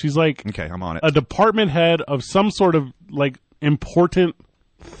McMahon. She's like Okay, I'm on it. a department head of some sort of like important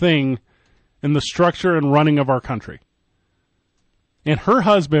thing in the structure and running of our country. And her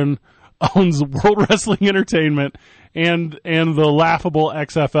husband owns World Wrestling Entertainment and the laughable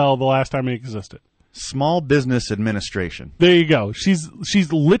XFL the last time it existed. Small Business Administration. There you go. She's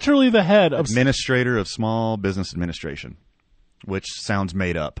literally the head of. Administrator of Small Business Administration, which sounds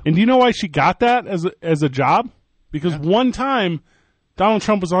made up. And do you know why she got that as a job? Because one time Donald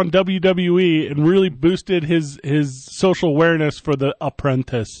Trump was on WWE and really boosted his social awareness for The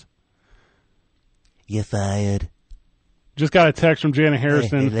Apprentice. You're fired. Just got a text from Janet Hey,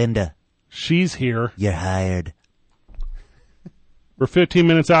 Harrison. Linda, She's here. you're hired. We're 15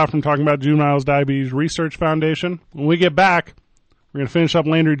 minutes out from talking about Juveniles Diabetes Research Foundation. When we get back, we're going to finish up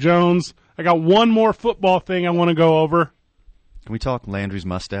Landry Jones. I got one more football thing I want to go over. Can we talk Landry's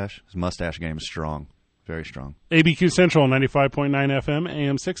mustache? His mustache game is strong. Very strong. ABQ Central, 95.9 FM,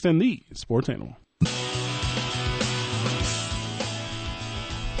 AM 610, the Sports Animal.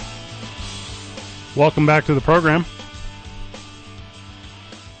 Welcome back to the program.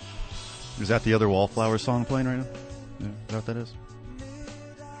 Is that the other Wallflower song playing right now? Yeah, is that what that is?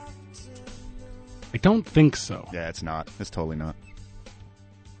 I don't think so. Yeah, it's not. It's totally not.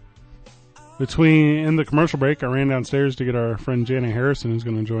 In the commercial break, I ran downstairs to get our friend Janet Harrison, who's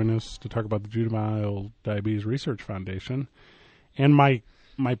going to join us to talk about the Juvenile Diabetes Research Foundation. And my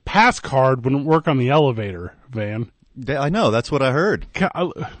pass card wouldn't work on the elevator, Van. I know. That's what I heard.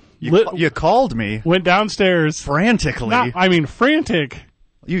 You called me Went downstairs. frantically. Frantic.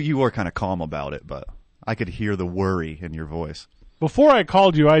 You were kind of calm about it, but I could hear the worry in your voice. Before I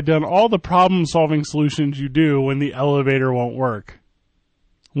called you, I'd done all the problem-solving solutions you do when the elevator won't work.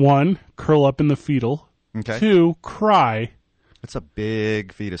 1, curl up in the fetal. Okay. 2, cry. It's a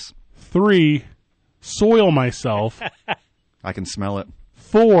big fetus. 3, soil myself. I can smell it.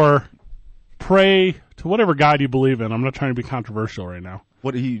 4, pray to whatever God you believe in. I'm not trying to be controversial right now.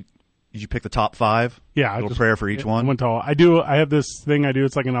 What did you pick the top 5? Yeah, A little prayer for each one? I went to all. I have this thing I do.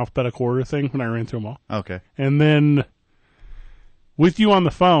 It's like an alphabetical order thing when I ran through them all. Okay. And then with you on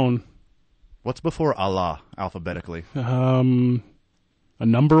the phone, What's before Allah alphabetically? a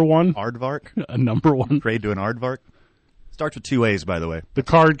number 1. Aardvark? A number 1. Prayed to an aardvark? Starts with 2 A's, by the way. The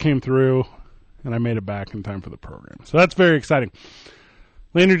card came through, and I made it back in time for the program. So that's very exciting.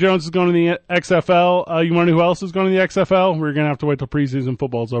 Landry Jones is going to the XFL. You want to know who else is going to the XFL? We're going to have to wait till preseason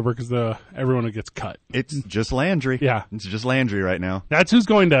football's over because everyone gets cut. It's just Landry. Yeah. It's just Landry right now. That's who's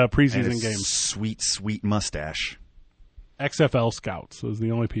going to And preseason his games. sweet, sweet mustache. XFL scouts. Those are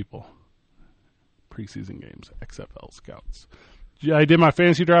the only people. Preseason games. XFL scouts. I did my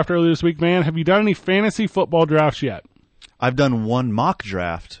fantasy draft earlier this week, man. Have you done any fantasy football drafts yet? I've done one mock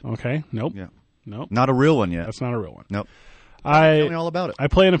draft. Okay. Nope. Yeah. Nope. Not a real one yet. That's not a real one. Nope. Tell me all about it. I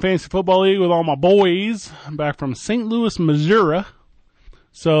play in a fantasy football league with all my boys. I'm back from St. Louis, Missouri.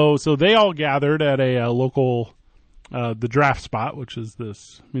 So they all gathered at a local, the draft spot, which is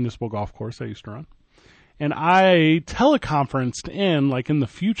this municipal golf course I used to run. And I teleconferenced in, like in the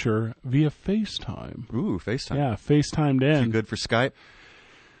future, via FaceTime. Ooh, FaceTime. Yeah, FaceTimed in. You good for Skype?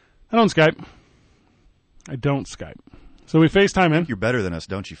 I don't Skype. So we FaceTime in. You're better than us,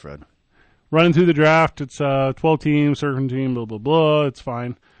 don't you, Fred? Running through the draft. It's 12 teams, certain team, blah, blah, blah. It's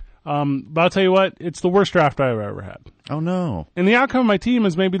fine. But I'll tell you what, it's the worst draft I've ever had. Oh, no. And the outcome of my team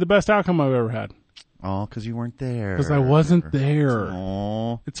is maybe the best outcome I've ever had. Oh, because you weren't there. Because I wasn't there.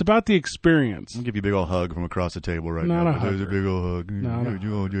 Oh. It's about the experience. I'll give you a big old hug from across the table right Not now. a hugger. There's a big old hug. Not a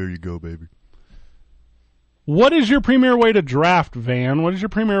Oh, there you go, baby. What is your premier way to draft, Van? What is your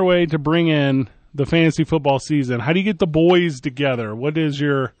premier way to bring in the fantasy football season? How do you get the boys together? What is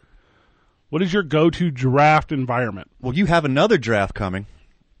your go-to draft environment? Well, you have another draft coming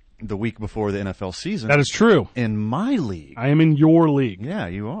the week before the NFL season. That is true. In my league. I am in your league. Yeah,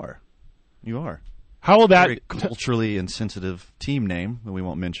 you are. You are. How will that Very culturally insensitive team name that we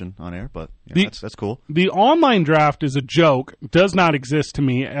won't mention on air, but yeah, that's cool. The online draft is a joke, does not exist to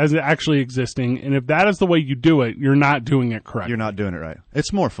me as it actually existing, and if that is the way you do it, you're not doing it correct. You're not doing it right.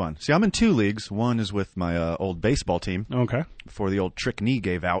 It's more fun. See, I'm in 2 leagues. One is with my old baseball team Okay. before the old trick knee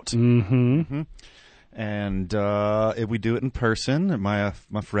gave out. Mm-hmm. And we do it in person at my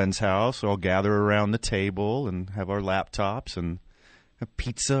friend's house. So I'll gather around the table and have our laptops and have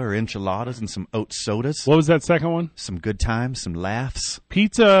pizza or enchiladas and some oat sodas. What was that second one? Some good times, some laughs.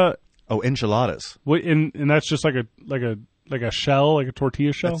 Pizza. Oh, enchiladas. And that's just like a shell, like a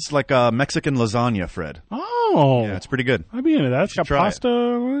tortilla shell? It's like a Mexican lasagna, Fred. Oh. Yeah, it's pretty good. I'd be into that. It's got try it. pasta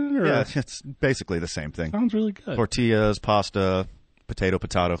on it? Or? Yeah, it's basically the same thing. Sounds really good. Tortillas, pasta,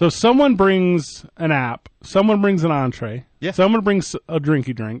 potato. So someone brings an app. Someone brings an entree. Yeah. Someone brings a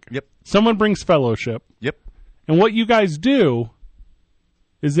drinky drink. Yep. Someone brings fellowship. Yep. And what you guys do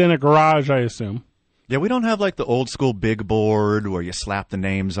is in a garage, I assume. Yeah, we don't have like the old school big board where you slap the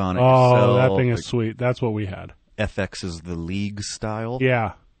names on it. Oh, yourself. that thing is sweet. That's what we had. FX is the league style.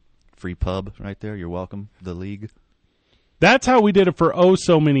 Yeah. Free pub right there. You're welcome. The league. That's how we did it for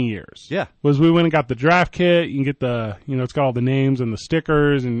so many years. Yeah. Was we went and got the draft kit. You can get the, it's got all the names and the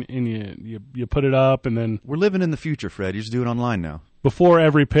stickers, and you put it up, and then We're living in the future, Fred. You just do it online now. before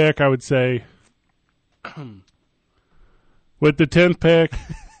every pick, I would say, with the 10th pick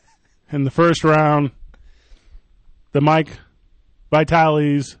in the first round, the Mike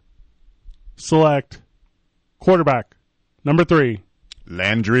Vitale's select quarterback, number 3,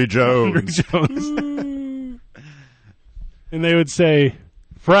 Landry Jones. Jones. And they would say,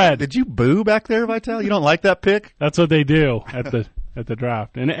 Fred. Did you boo back there, Vital? You don't like that pick? That's what they do at the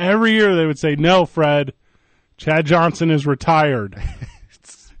draft. And every year they would say, no, Fred, Chad Johnson is retired.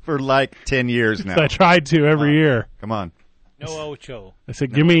 For like 10 years now. I tried to every year. Come on. No Ocho. I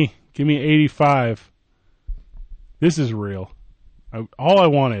said, give me 85. This is real. All I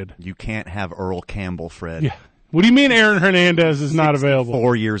wanted. You can't have Earl Campbell, Fred. Yeah. What do you mean Aaron Hernandez is not available?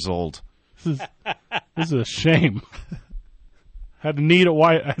 4 years old. This is a shame. Had to need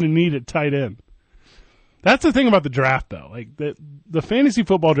it tight end. That's the thing about the draft, though. Like the fantasy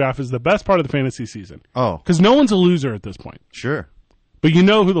football draft is the best part of the fantasy season Oh, because no one's a loser at this point. sure. But you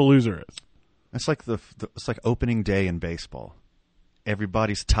know who the loser is. It's like it's like opening day in baseball.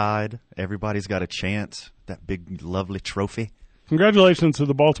 Everybody's tied. Everybody's got a chance. That big, lovely trophy. Congratulations to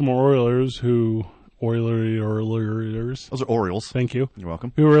the Baltimore Oilers, Oilers. Those are Orioles. Thank you. You're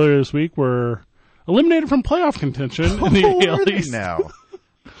welcome. Who earlier this week were eliminated from playoff contention in the Who AL are they East. now?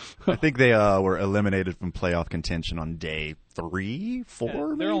 I think they were eliminated from playoff contention on day 3, 4.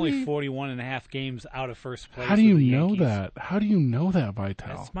 They're maybe? only 41.5 games out of first place. How do you with the know Yankees. that? How do you know that, Vital?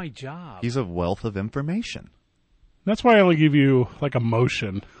 That's my job. He's a wealth of information. That's why I only give you like a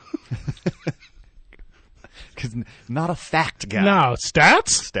motion. Because not a fact guy. No,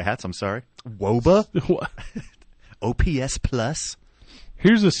 stats? Stats, I'm sorry. WOBA? What? OPS plus?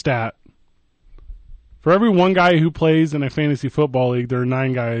 Here's a stat. For every one guy who plays in a fantasy football league, there are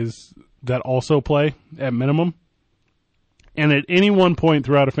 9 guys that also play at minimum. And at any one point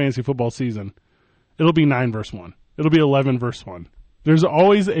throughout a fantasy football season, it'll be 9 versus 1. It'll be 11 versus 1. There's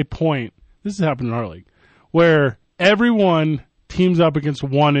always a point, this has happened in our league, where everyone teams up against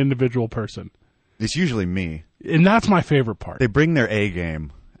one individual person. It's usually me. And that's my favorite part. They bring their A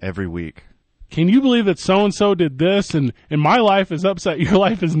game every week. Can you believe that so-and-so did this and my life is upside, your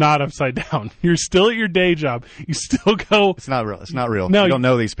life is not upside down. You're still at your day job. You still go, It's not real. It's not real. No, you don't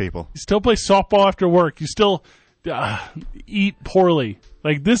know these people. you still play softball after work. You still eat poorly.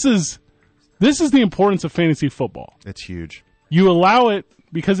 Like this is the importance of fantasy football. It's huge. You allow it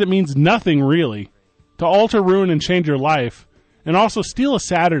because it means nothing really to alter, ruin, and change your life, and also steal a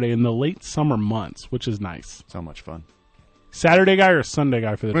Saturday in the late summer months, which is nice. So much fun. Saturday guy or Sunday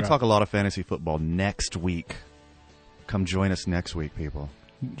guy for the We're going to draft? talk a lot of fantasy football next week. Come join us next week, people.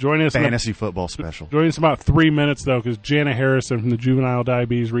 Join us. Fantasy football special. Join us in about 3 minutes, though, because Jana Harrison from the Juvenile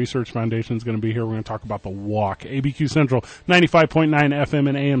Diabetes Research Foundation is going to be here. We're going to talk about the walk. ABQ Central, 95.9 FM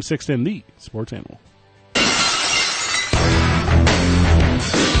and AM 610, the sports animal.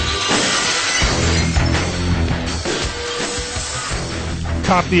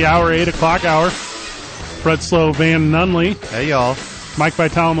 Top of the hour, 8 o'clock hour. Fred Slow, Van Nunley, Hey, y'all. Mike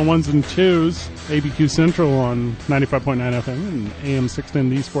Vitale on the ones and twos. ABQ Central on 95.9 FM and AM 610,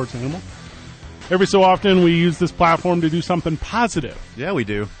 the sports animal. Every so often we use this platform to do something positive. Yeah, we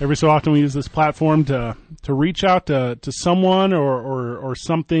do. Every so often we use this platform to reach out to someone or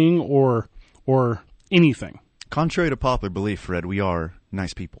something or anything. Contrary to popular belief, Fred, we are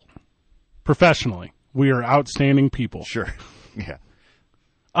nice people. Professionally, we are outstanding people. Sure. Yeah.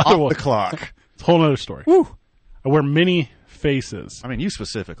 Otherwise, Off the clock. it's a whole other story. Woo. I wear many faces. I mean, you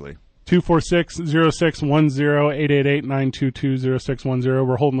specifically. 246-0610-888-922-0610.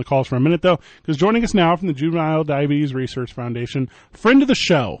 We're holding the calls for a minute, though, because joining us now from the Juvenile Diabetes Research Foundation, friend of the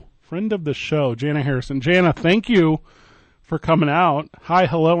show, Jana Harrison. Jana, thank you for coming out. Hi,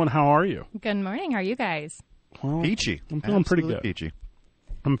 hello, and how are you? Good morning. How are you guys? Well, Peachy. I'm feeling pretty Absolutely good. Peachy.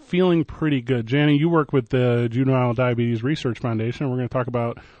 I'm feeling pretty good. Jana, you work with the Juvenile Diabetes Research Foundation. We're going to talk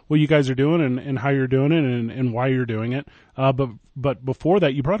about what you guys are doing and how you're doing it and why you're doing it. But before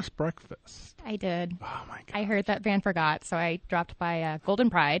that, you brought us breakfast. I did. Oh, my God. I heard that Van forgot, so I dropped by Golden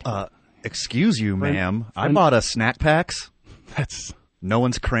Pride. Excuse you, ma'am. I friend- bought us snack packs. That's No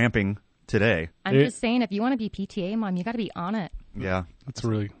one's cramping today. I'm just saying, if you want to be PTA mom, you got to be on it. Yeah. a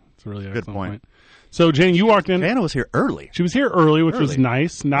really excellent point. So, Jane, you walked in. Anna was here early. She was here early, which was Early.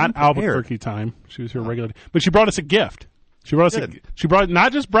 nice. Not Unprepared. Albuquerque time. She was here regularly, but she brought us a gift. She brought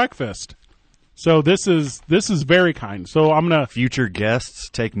not just breakfast. So this is very kind. So I'm gonna Future guests,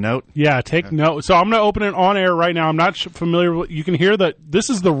 take note. take note. So I'm gonna open it on air right now. I'm not familiar with. You can hear that this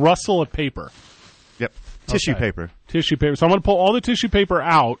is the rustle of paper, Yep. Tissue Okay. paper. tissue paper. So I'm gonna pull all the tissue paper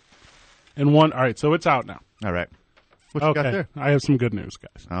out and one. All right, so it's out now. All right. What you got Okay, there? I have some good news,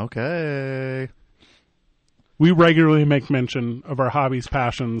 guys. Okay. We regularly make mention of our hobbies,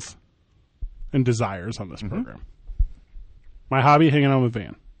 passions, and desires on this program. My hobby, hanging out with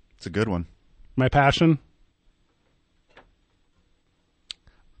Van. It's a good one. My passion,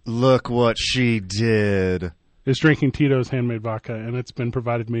 Look what she did. is drinking Tito's handmade vodka, and it's been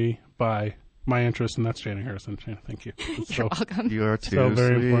provided me by my interest, and that's Jana Harrison. Jana, thank you. It's You're so welcome. You are too So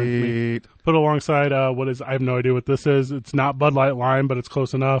very important to me. sweet. put alongside what is, I have no idea what this is. It's not Bud Light Lime, but it's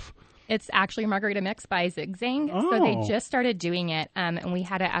close enough. It's actually Margarita Mix by Zigzang. So Oh. they just started doing it, and we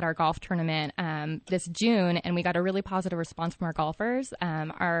had it at our golf tournament this June, and we got a really positive response from our golfers.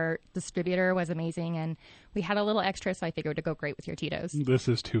 Our distributor was amazing, and we had a little extra, so I figured it would go great with your Tito's. This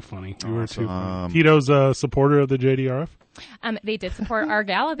is too funny. You were too funny. Awesome. Tito's a supporter of the JDRF? They did support our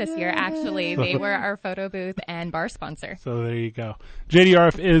gala this year, actually. They were our photo booth and bar sponsor. So there you go.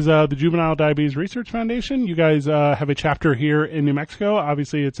 JDRF is the Juvenile Diabetes Research Foundation. You guys have a chapter here in New Mexico.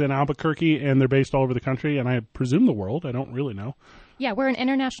 Obviously, it's in Albuquerque, and they're based all over the country, and I presume the world. I don't really know. Yeah, we're an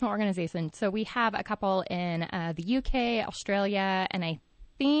international organization. So we have a couple in the UK, Australia, and I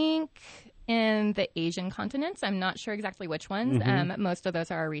think in the Asian continents. I'm not sure exactly which ones. Most of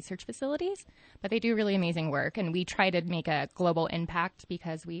those are our research facilities, but they do really amazing work. And we try to make a global impact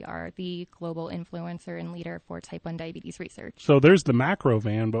because we are the global influencer and leader for type 1 diabetes research. So there's the macro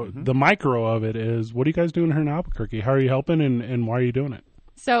van, but the micro of it is, what are you guys doing here in Albuquerque? How are you helping, and why are you doing it?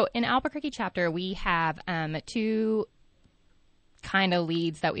 So in Albuquerque chapter, we have two kind of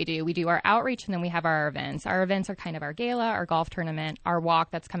leads that we do. We do our outreach, and then we have our events. Our events are kind of our gala, our golf tournament, our walk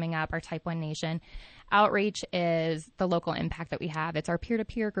that's coming up, our Type 1 Nation. Outreach is the local impact that we have. It's our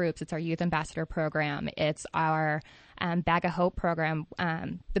peer-to-peer groups. It's our youth ambassador program. It's our Bag of Hope program.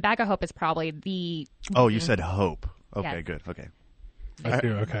 The Bag of Hope is probably the... Oh, you said hope. Okay, Yes. good. Okay. I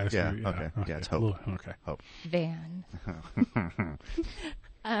do, okay. So, Yeah, okay. Yeah, it's hope. Okay. Hope. Van.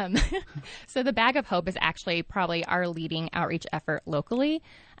 So the Bag of Hope is actually probably our leading outreach effort locally.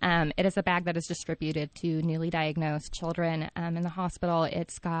 It is a bag that is distributed to newly diagnosed children in the hospital.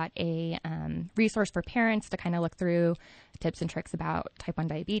 It's got a resource for parents to kind of look through tips and tricks about type 1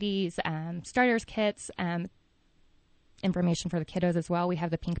 diabetes, starters kits, information for the kiddos as well. We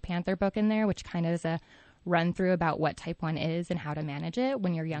have the Pink Panther book in there, which kind of is a run through about what type 1 is and how to manage it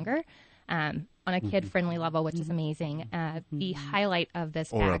when you're younger. On a kid-friendly level, which is amazing. The highlight of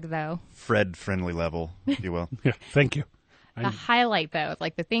this Or bag, though, Fred friendly level, if you will. Yeah, thank you. The highlight, though,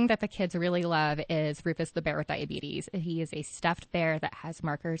 like the thing that the kids really love is Rufus the bear with diabetes. He is a stuffed bear that has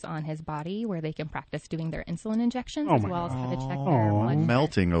markers on his body where they can practice doing their insulin injections as well as how to check their blood sugar.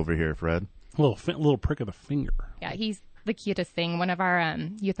 Melting over here, Fred. Little prick of the finger. Yeah, he's the cutest thing. One of our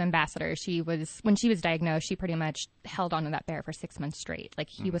youth ambassadors, when she was diagnosed, she pretty much held on to that bear for 6 months straight. Like,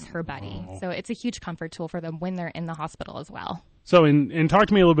 he was her buddy. So it's a huge comfort tool for them when they're in the hospital as well. So, and talk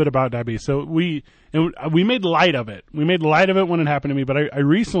to me a little bit about diabetes. So we made light of it. We made light of it when it happened to me. But I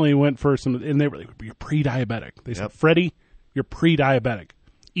recently went for some, and they were like, "You're pre-diabetic." They said, "Freddie, you're pre-diabetic.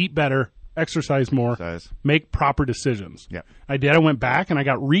 Eat better, exercise more, make proper decisions." Yeah, I did. I went back and I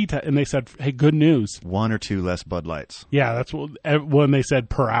got and they said, "Hey, good news. 1 or 2 less Bud Lights." Yeah, that's when they said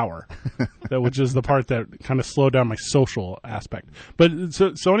per hour, which is the part that kind of slowed down my social aspect. But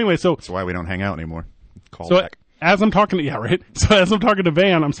so anyway, that's why we don't hang out anymore. Call back. As I'm talking to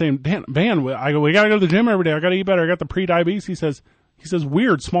Van, I'm saying, Van, we got to go to the gym every day. I got to eat better. I got the pre-diabetes. He says,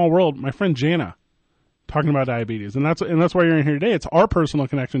 weird, small world. My friend Jana talking about diabetes. And that's why you're in here today. It's our personal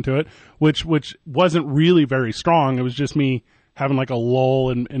connection to it, which wasn't really very strong. It was just me having like a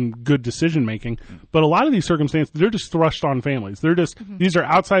lull in good decision making. But a lot of these circumstances, they're just thrust on families. They're just, these are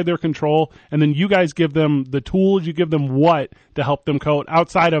outside their control. And then you guys give them the tools, you give them what to help them cope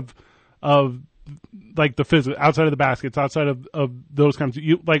outside of like the physical, outside of the baskets, outside of those kinds of,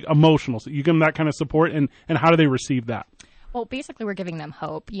 like emotional. So you give them that kind of support, and how do they receive that? Well, basically, we're giving them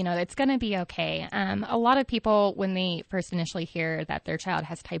hope. You know, it's going to be okay. A lot of people, when they first initially hear that their child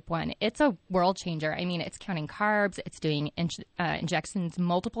has type 1, it's a world changer. I mean, it's counting carbs, it's doing injections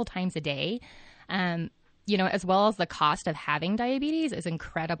multiple times a day. You know, as well as the cost of having diabetes is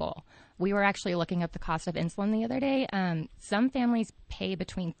incredible. We were actually looking up the cost of insulin the other day. Some families pay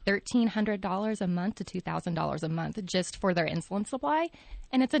between $1,300 a month to $2,000 a month just for their insulin supply,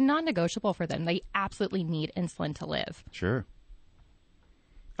 and it's a non-negotiable for them. They absolutely need insulin to live. Sure.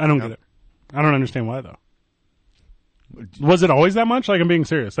 I don't get it. I don't understand why, though. Was it always that much? Like, I'm being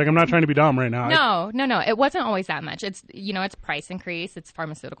serious. Like, I'm not trying to be dumb right now. No. It wasn't always that much. It's, it's price increase. It's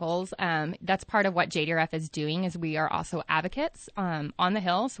pharmaceuticals. That's part of what JDRF is doing is we are also advocates on the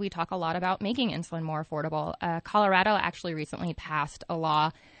Hill. So we talk a lot about making insulin more affordable. Colorado actually recently passed a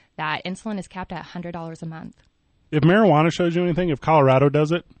law that insulin is capped at $100 a month. If marijuana shows you anything, if Colorado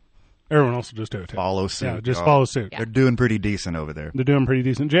does it, everyone else will just do it too. Follow suit. Yeah, just follow suit. They're doing pretty decent over there. They're doing pretty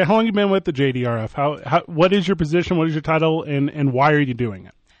decent. Jay, how long have you been with the JDRF? What is your position? What is your title? And why are you doing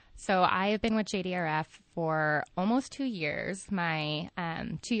it? So I have been with JDRF for almost 2 years. My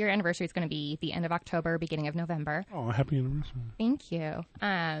 2-year anniversary is going to be the end of October, beginning of November. Oh, happy anniversary. Thank you.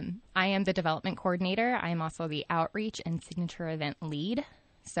 I am the development coordinator. I am also the outreach and signature event lead.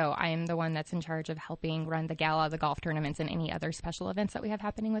 So I am the one that's in charge of helping run the gala, the golf tournaments, and any other special events that we have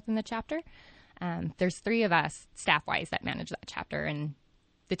happening within the chapter. There's 3 of us staff-wise that manage that chapter, and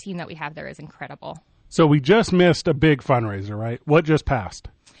the team that we have there is incredible. So we just missed a big fundraiser, right? What just passed?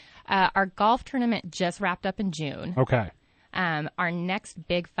 Our golf tournament just wrapped up in June. Okay. Our next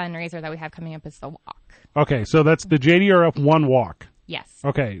big fundraiser that we have coming up is the walk. Okay, so that's the JDRF One Walk. Yes.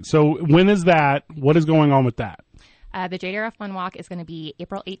 Okay, so when is that? What is going on with that? The JDRF One Walk is going to be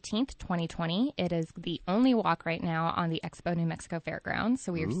April 18th, 2020. It is the only walk right now on the Expo New Mexico Fairgrounds,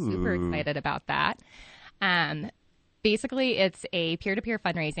 so we are super excited about that. Basically, it's a peer-to-peer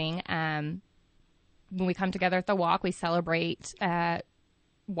fundraising. When we come together at the walk, we celebrate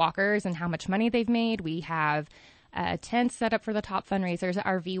walkers and how much money they've made. We have tents set up for the top fundraisers,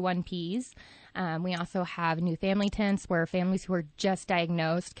 our V1Ps. We also have new family tents where families who are just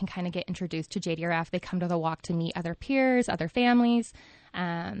diagnosed can kind of get introduced to JDRF. They come to the walk to meet other peers, other families.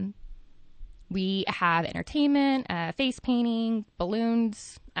 We have entertainment, face painting,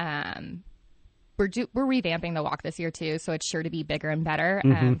 balloons. We're revamping the walk this year, too, so it's sure to be bigger and better.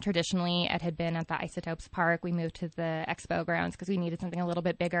 Traditionally, it had been at the Isotopes Park. We moved to the Expo grounds because we needed something a little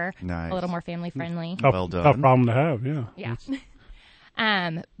bit bigger, a little more family-friendly. Well done. Tough problem to have, yeah. Yeah.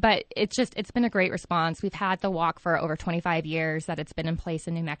 But it's been a great response. We've had the walk for over 25 years that it's been in place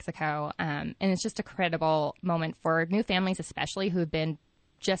in New Mexico, and it's just a credible moment for new families, especially who have been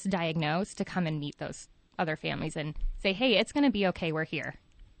just diagnosed, to come and meet those other families and say, hey, it's going to be okay. We're here.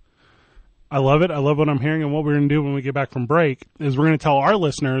 I love it. I love what I'm hearing. And what we're going to do when we get back from break is we're going to tell our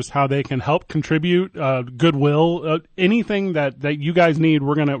listeners how they can help contribute, goodwill, anything that you guys need.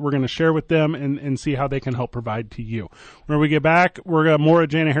 We're going to share with them and see how they can help provide to you. When we get back, we're going to more of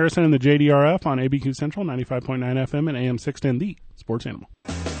Jana Harrison and the JDRF on ABQ Central 95.9 FM and AM 610, the Sports Animal.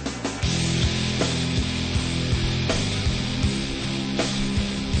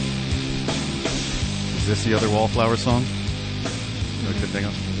 Is this the other Wallflower song? No good thing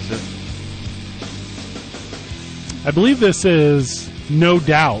else. Is this it? I believe this is No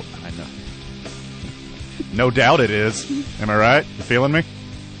Doubt. I know. No doubt it is. Am I right? You feeling me?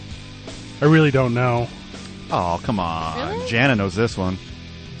 I really don't know. Oh, come on. Really? Jana knows this one.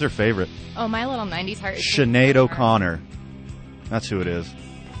 It's her favorite. Oh, My Little 90s Heart. is Sinead O'Connor. That's who it is.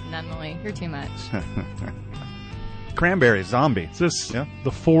 Nunley, you're too much. Cranberry Zombie. Is this Yeah.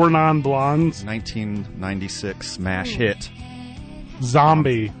 the Four Non-Blondes? 1996 smash hit.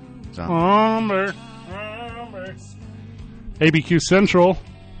 Zombie. Zombie. ABQ Central.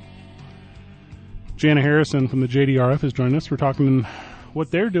 Jana Harrison from the JDRF has joined us. We're talking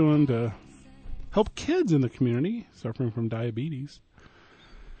what they're doing to help kids in the community suffering from diabetes.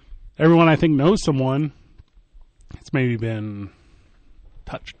 Everyone, I think, knows someone that's maybe been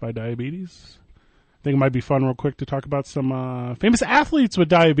touched by diabetes. I think it might be fun real quick to talk about some famous athletes with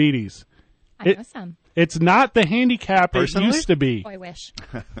diabetes. I know some. It's not the handicap Personally? it used to be. Oh, I wish.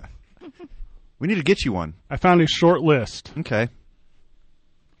 We need to get you one. I found a short list. Okay.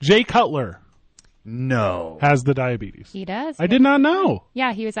 Jay Cutler No. has the diabetes. He does. I did not know.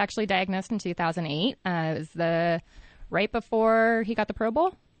 Yeah, he was actually diagnosed in 2008. It was right before he got the Pro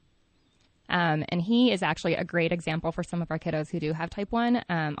Bowl. And he is actually a great example for some of our kiddos who do have type 1.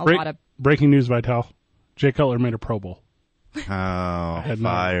 Breaking news, Vital. Jay Cutler made a Pro Bowl. Oh, had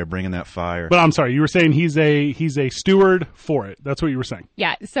fire. Bringing that fire. But I'm sorry, you were saying he's a steward for it. That's what you were saying.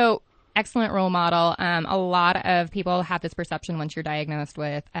 Yeah, so excellent role model. A lot of people have this perception once you're diagnosed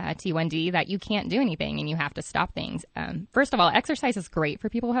with T1D that you can't do anything and you have to stop things. First of all, exercise is great for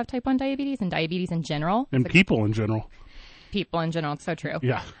people who have type 1 diabetes and diabetes in general. And people in general. People in general, it's so true.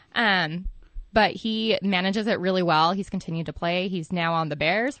 Yeah. But he manages it really well. He's continued to play. He's now on the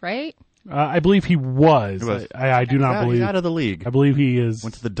Bears, right? I believe he was. He was. I do not He's believe. out of the league. I believe he is.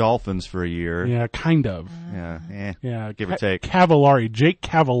 Went to the Dolphins for a year. Yeah, kind of. Yeah. Yeah. Give or take. Cavallari. Jake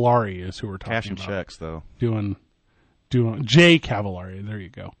Cavallari is who we're talking Cash and about. checks, though. Doing Jay Cavallari. There you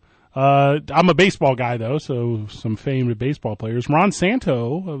go. I'm a baseball guy, though, so some famed baseball players. Ron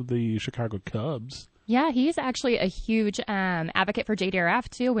Santo of the Chicago Cubs. Yeah, he's actually a huge advocate for JDRF,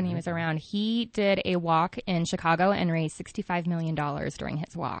 too, when he was around. He did a walk in Chicago and raised $65 million during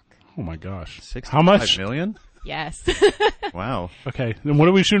his walk. Oh, my gosh. 65 How much? million? Yes. Wow. Okay, then what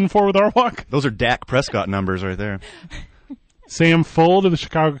are we shooting for with our walk? Those are Dak Prescott numbers right there. Sam Fuld of the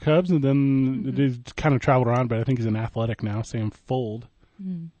Chicago Cubs, and then he's kind of traveled around, but I think he's an athletic now. Sam Fuld.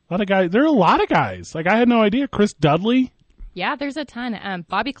 A lot of guys. There are a lot of guys. Like, I had no idea. Chris Dudley. Yeah, there's a ton.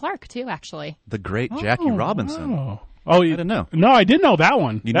 Bobby Clark, too, actually. The great Jackie Robinson. Oh, I didn't know. No, I did know that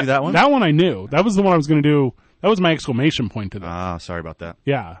one. You knew that one? That one I knew. That was the one I was going to do. That was my exclamation point to this. Ah, sorry about that.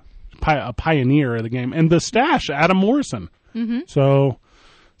 Yeah, a pioneer of the game. And the stash, Adam Morrison. Mm-hmm. So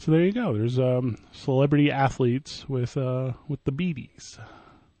there you go. There's celebrity athletes with the beaties.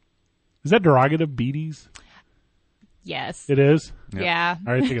 Is that derogative, beaties? Yes. It is? Yeah.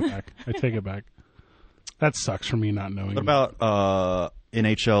 All right, take it back. I take it back. That sucks for me not knowing. What about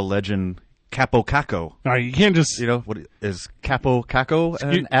NHL legend Capo Caco? All right, you can't just... You know, what is Capo Caco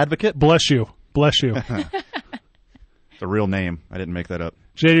an advocate? Bless you. Bless you. It's a real name. I didn't make that up.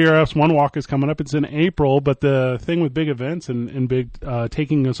 JDRF's One Walk is coming up. It's in April, but the thing with big events and big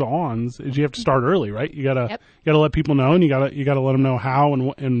taking us ons is you have to start early, right? You gotta let people know, and you gotta let them know how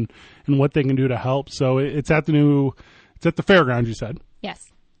and what they can do to help. So it's at the fairgrounds. You said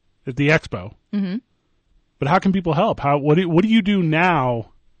Yes. at the expo. Mm-hmm. But how can people help? What do you do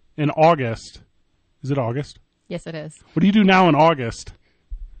now in August? Is it August? Yes, it is. What do you do now in August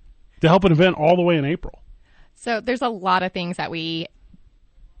to help an event all the way in April? So there's a lot of things that we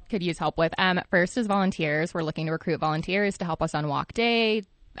could use help with. First is volunteers. We're looking to recruit volunteers to help us on walk day,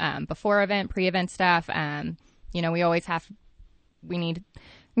 before event, pre-event stuff. We need,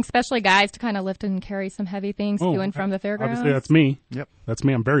 especially guys, to kind of lift and carry some heavy things to and from the fairgrounds. Obviously, that's me. Yep. That's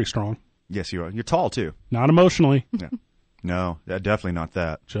me. I'm very strong. Yes, you are. You're tall, too. Not emotionally, Yeah. No, definitely not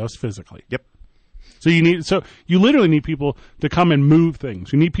that. just physically. Yep. So you literally need people to come and move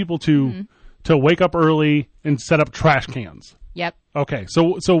things. You need people to wake up early and set up trash cans. Yep. Okay,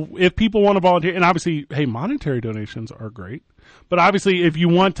 so if people want to volunteer, and obviously, hey, monetary donations are great, but obviously, if you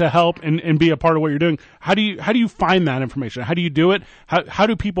want to help and be a part of what you're doing, how do you find that information? How do you do it? How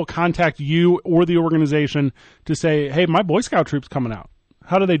do people contact you or the organization to say, hey, my Boy Scout troop's coming out?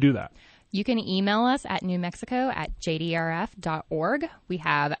 How do they do that? You can email us at newmexico@jdrf.org. We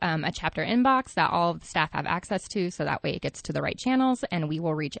have a chapter inbox that all of the staff have access to, so that way it gets to the right channels, and we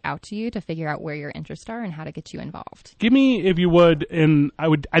will reach out to you to figure out where your interests are and how to get you involved. Give me, if you would, and I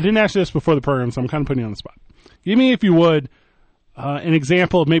didn't ask you this before the program, so I'm kind of putting you on the spot. Give me, if you would, an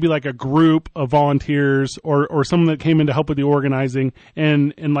example of maybe like a group of volunteers or someone that came in to help with the organizing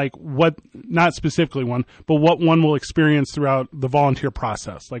and like what, not specifically one, but what one will experience throughout the volunteer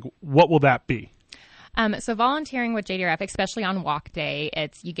process? Like what will that be? So volunteering with JDRF, especially on walk day,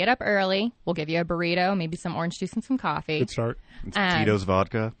 it's you get up early, we'll give you a burrito, maybe some orange juice and some coffee. Good start. Tito's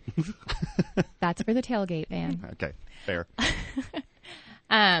vodka. That's for the tailgate van. Okay, fair.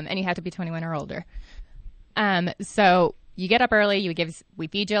 And you have to be 21 or older. So you get up early, we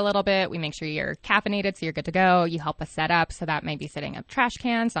feed you a little bit, we make sure you're caffeinated so you're good to go. You help us set up, so that might be setting up trash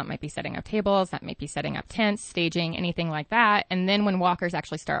cans, that might be setting up tables, that might be setting up tents, staging, anything like that. And then when walkers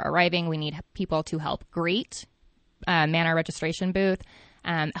actually start arriving, we need people to help greet, man our registration booth,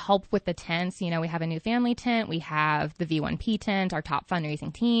 help with the tents. We have a new family tent, we have the V1P tent, our top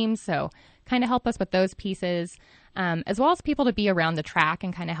fundraising team, so kind of help us with those pieces. As well as people to be around the track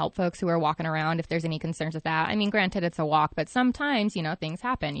and kind of help folks who are walking around if there's any concerns with that. I mean, granted, it's a walk, but sometimes, things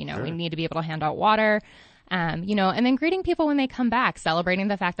happen. Sure. We need to be able to hand out water, and then greeting people when they come back, celebrating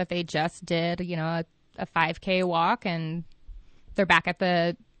the fact that they just did, a 5K walk and they're back at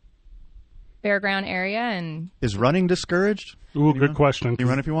the fairground area. And Is running discouraged? Ooh, good question. You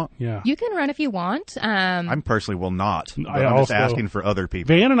run if you want? Yeah. you can run if you want. I personally will not. But I I'm just also- asking for other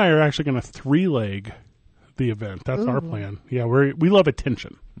people. Van and I are actually going to 3-leg the event. That's our plan. Yeah, we love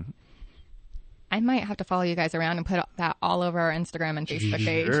attention. I might have to follow you guys around and put that all over our Instagram and Facebook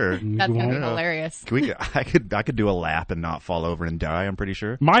page. Sure. That's going to be Yeah. hilarious. Can we? I could do a lap and not fall over and die. I'm pretty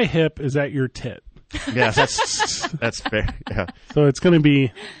sure. My hip is at your tit. Yes, that's fair. Yeah. So it's going to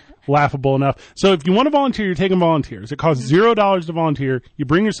be laughable enough. So if you want to volunteer, you're taking volunteers. It costs $0 to volunteer. You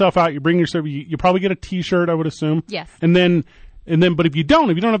bring yourself out. You bring yourself. You probably get a T-shirt, I would assume. Yes. And then, but if you don't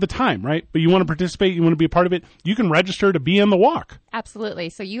have the time, right? But you want to participate, you want to be a part of it, you can register to be in the walk. Absolutely.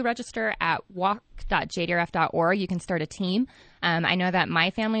 So you register at walk.jdrf.org. You can start a team. I know that my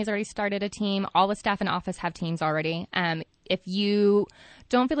family has already started a team. All the staff in office have teams already. If you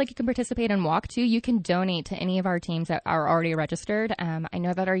don't feel like you can participate in Walk 2, you can donate to any of our teams that are already registered. I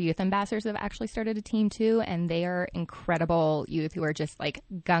know that our youth ambassadors have actually started a team too, and they are incredible youth who are just like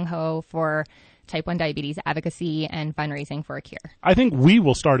gung-ho for type 1 diabetes advocacy and fundraising for a cure. I think we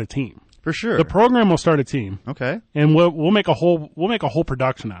will start a team. For sure. The program will start a team, Okay. and we'll make a whole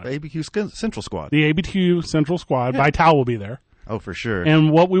production out of it. ABQ Central Squad. The ABTU Central Squad, Vital will be there, Oh, for sure.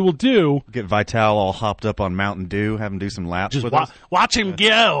 and what we will do, Get Vital all hopped up on Mountain Dew. Have him do some laps just with us. watch him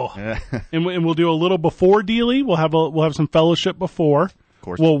go, and we'll do a little before dealie. We'll have some fellowship before. Of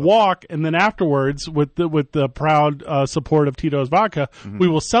course We'll we will. walk, and then afterwards, with the proud support of Tito's Vodka, we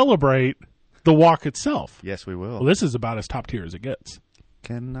will celebrate the walk itself. Yes, we will. Well, this is about as top tier as it gets.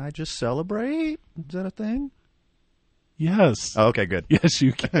 Can I just celebrate? Is that a thing? Yes. Oh, okay, good. Yes,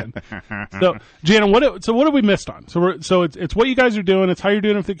 you can. So, Jana, what have we missed on? So it's what you guys are doing. It's how you're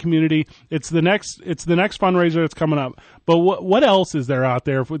doing it for the community. It's the next fundraiser that's coming up. But what else is there out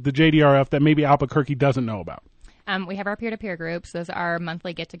there with the JDRF that maybe Albuquerque doesn't know about? We have our peer-to-peer groups. Those are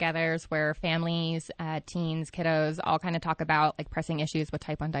monthly get-togethers where families, teens, kiddos all kind of talk about like pressing issues with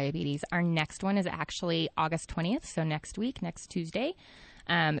type 1 diabetes. Our next one is actually August 20th, so next week, next Tuesday.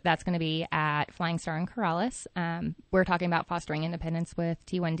 That's going to be at Flying Star in Corrales. We're talking about fostering independence with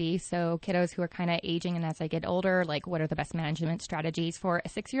T1D. So kiddos who are kind of aging and as they get older, like what are the best management strategies for a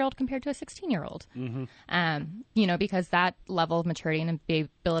 6-year-old compared to a 16-year-old? Because that level of maturity and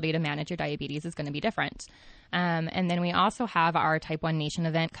ability to manage your diabetes is going to be different. And then we also have our Type 1 Nation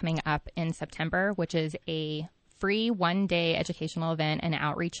event coming up in September, which is a free one-day educational event and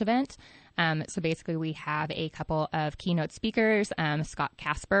outreach event. So basically we have a couple of keynote speakers, Scott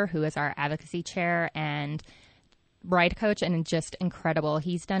Casper, who is our advocacy chair and ride coach, and just incredible.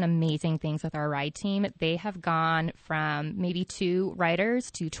 He's done amazing things with our ride team. They have gone from maybe 2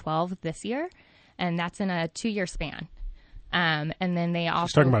 riders to 12 this year, and that's in a 2-year span. And then they also...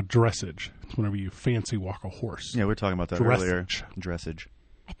 She's talking about dressage. It's whenever you fancy walk a horse. Yeah, we were talking about that earlier. Dressage.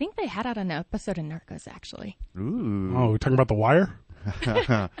 I think they had out an episode of Narcos, actually. Ooh. Oh, we're talking about The Wire?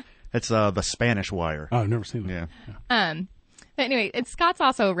 It's the Spanish Wire. Oh, I've never seen that. Yeah. But anyway, Scott's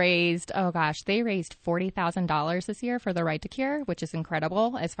also raised, they raised $40,000 this year for the Right to Cure, which is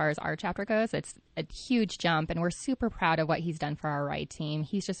incredible as far as our chapter goes. It's a huge jump, and we're super proud of what he's done for our Right team.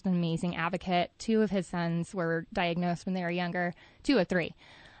 He's just an amazing advocate. 2 of his sons were diagnosed when they were younger, 2 of 3.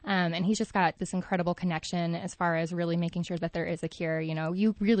 And he's just got this incredible connection as far as really making sure that there is a cure.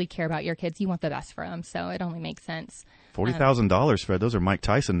 You really care about your kids. You want the best for them. So it only makes sense. $40,000, Fred. Those are Mike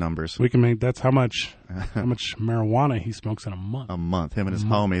Tyson numbers. We can make, that's how much marijuana he smokes in a month. A month. Him and his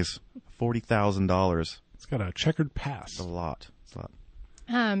homies. $40,000. It's got a checkered past. It's a lot. It's a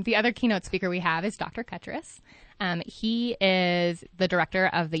lot. The other keynote speaker we have is Dr. Kutras. He is the director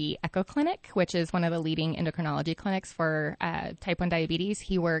of the Echo Clinic, which is one of the leading endocrinology clinics for type 1 diabetes.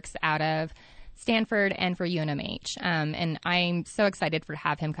 He works out of Stanford and for UNMH. And I'm so excited to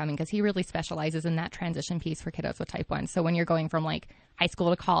have him coming because he really specializes in that transition piece for kiddos with type 1. So when you're going from like high school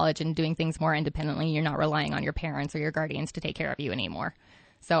to college and doing things more independently, you're not relying on your parents or your guardians to take care of you anymore.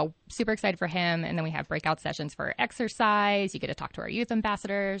 So super excited for him. And then we have breakout sessions for exercise. You get to talk to our youth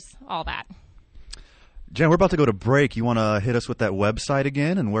ambassadors, all that. Jen, we're about to go to break. You want to hit us with that website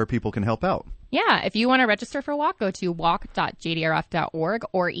again and where people can help out? Yeah, if you want to register for WALK, go to walk.jdrf.org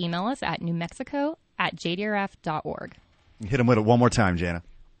or email us at newmexico@jdrf.org. Hit them with it one more time, Jana.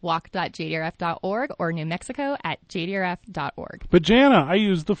 walk.jdrf.org or newmexico@jdrf.org. But Jana, I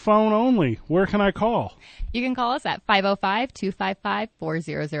use the phone only. Where can I call? You can call us at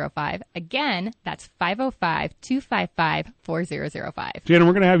 505-255-4005. Again, that's 505-255-4005. Jana,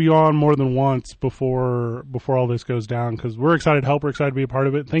 we're going to have you on more than once before all this goes down because we're excited to help. We're excited to be a part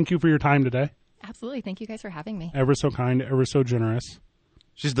of it. Thank you for your time today. Absolutely. Thank you guys for having me. Ever so kind, ever so generous.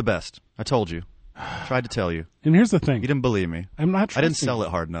 She's the best. I told you. Tried to tell you. And here's the thing. You didn't believe me. I'm not I trusting didn't sell you. it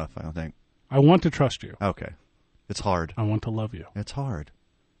hard enough, I don't think. I want to trust you. Okay. It's hard. I want to love you. It's hard.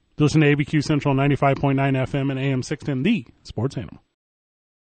 Listen to ABQ Central 95.9 FM and AM 610, the Sports Animal.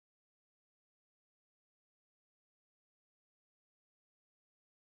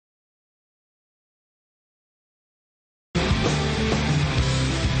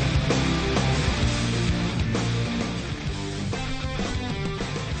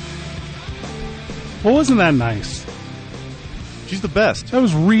 Well, wasn't that nice? She's the best. That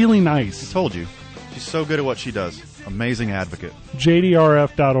was really nice. Told you. She's so good at what she does. Amazing advocate.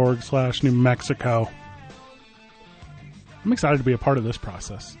 JDRF.org/New Mexico. I'm excited to be a part of this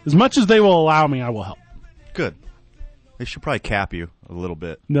process. As much as they will allow me, I will help. Good. They should probably cap you a little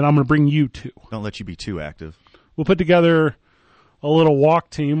bit. And then I'm going to bring you too. Don't let you be too active. We'll put together a little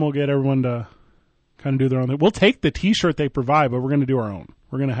walk team. We'll get everyone to kind of do their own thing. We'll take the T-shirt they provide, but we're going to do our own.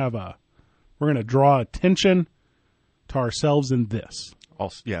 We're going to draw attention to ourselves in this.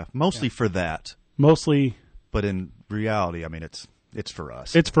 Also, yeah, mostly for that. Mostly, but in reality, I mean, it's for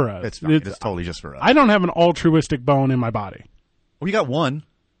us. It's for us. It's totally just for us. I don't have an altruistic bone in my body. Well, you got one.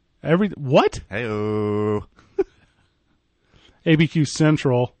 What? Hey-oh. ABQ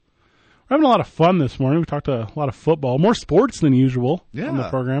Central. We're having a lot of fun this morning. We talked a lot of football, more sports than usual on the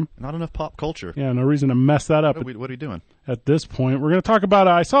program. Not enough pop culture. Yeah, no reason to mess that up. What are you doing? At this point, we're going to talk about,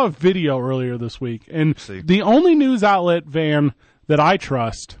 I saw a video earlier this week, and the only news outlet, Van, that I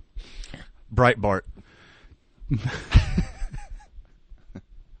trust. Breitbart.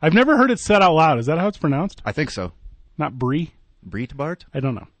 I've never heard it said out loud. Is that how it's pronounced? I think so. Not Brie? Breitbart? I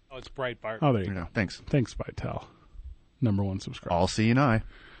don't know. Oh, it's Breitbart. Oh, there you go. Thanks. Thanks, Vital. Number one subscriber. All C and I.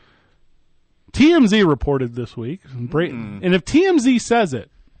 TMZ reported this week, and if TMZ says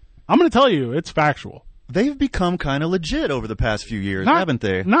it, I'm going to tell you it's factual. They've become kind of legit over the past few years, haven't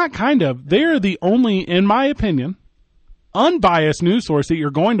they? Not kind of. They're the only, in my opinion, unbiased news source that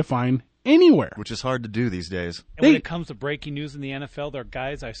you're going to find anywhere. Which is hard to do these days. And when it comes to breaking news in the NFL, they're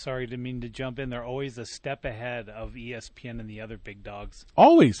guys, didn't mean to jump in, they're always a step ahead of ESPN and the other big dogs.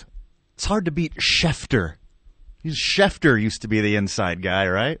 Always. It's hard to beat Schefter. Schefter used to be the inside guy,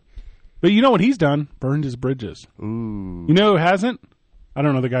 right? But you know what he's done? Burned his bridges. Ooh. You know who hasn't? I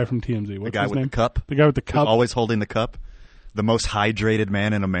don't know the guy from TMZ. What's the guy his with name? the cup? The guy with the cup. Always holding the cup. The most hydrated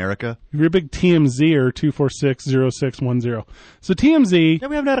man in America. If you're a big TMZer, 246-0610. So TMZ. Yeah,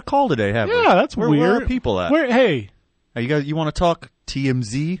 we haven't had a call today, have we? Yeah, that's weird. weird. Where are people at? Hey, you want to talk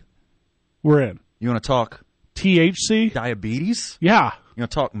TMZ? We're in. You want to talk THC? Diabetes? Yeah. You want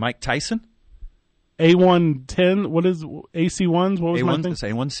to talk Mike Tyson? A110. What is AC1s? What was my thing? It's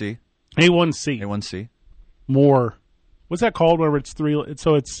A1C. A1C. A1C. More. What's that called? Whenever it's three.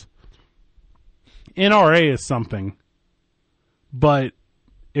 So it's NRA is something, but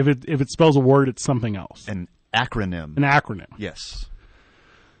if it spells a word, it's something else. An acronym. An acronym. Yes.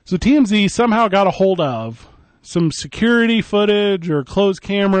 So TMZ somehow got a hold of some security footage or closed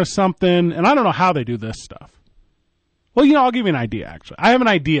camera something, and I don't know how they do this stuff. Well, I'll give you an idea. Actually, I have an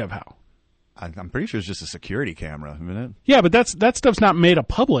idea of how. I'm pretty sure it's just a security camera, isn't it? Yeah, but that stuff's not made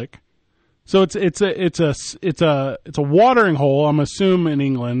public. So it's a watering hole. I'm assuming in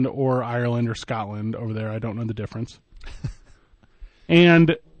England or Ireland or Scotland over there. I don't know the difference.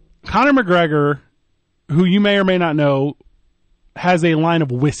 And Conor McGregor, who you may or may not know, has a line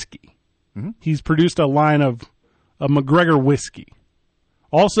of whiskey. Mm-hmm. He's produced a line of McGregor whiskey.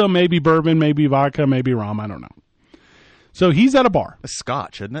 Also, maybe bourbon, maybe vodka, maybe rum. I don't know. So he's at a bar. It's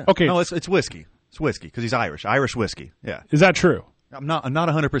Scotch, isn't it? Okay. No, it's whiskey. It's whiskey because he's Irish. Irish whiskey. Yeah. Is that true? I'm not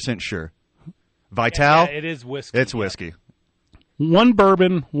 100% sure. Vital? Yeah, it is whiskey. It's yeah. whiskey. 1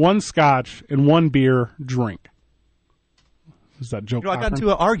 bourbon, 1 scotch, and 1 beer drink. Is that Joe You know, I got Cochran?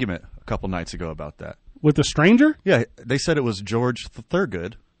 into an argument a couple nights ago about that. With a stranger? Yeah, they said it was George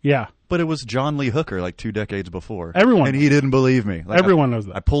Thurgood, Yeah. but it was John Lee Hooker like 2 decades before. Everyone And knows he didn't believe me. Like, Everyone knows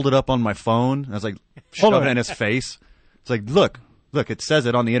that. I pulled it up on my phone. I was like, Hold shoving on. it in his face. It's like, look, it says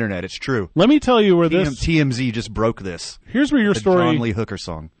it on the internet. It's true. Let me tell you where this... TMZ just broke this. Here's where your The story John Lee Hooker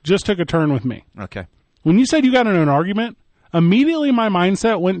song. just took a turn with me. Okay. When you said you got in an argument, immediately my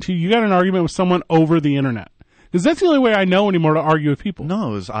mindset went to you got in an argument with someone over the internet. Because that's the only way I know anymore to argue with people.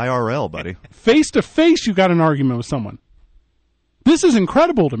 No, it was IRL, buddy. Face to face, you got in an argument with someone. This is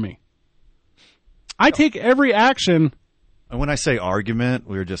incredible to me. I take every action. And when I say argument,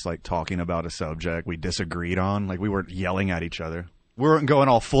 we were just like talking about a subject we disagreed on. Like we weren't yelling at each other. We weren't going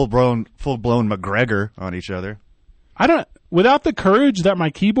all full blown McGregor on each other. Without the courage that my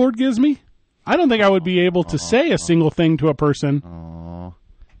keyboard gives me, I don't think I would be able to say a single thing to a person.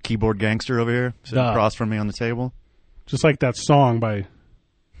 Keyboard gangster over here sitting Duh. across from me on the table. Just like that song by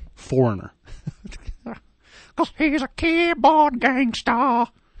Foreigner. 'Cause he's a keyboard gangster.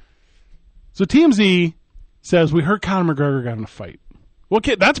 So TMZ says we heard Conor McGregor got in a fight. Well,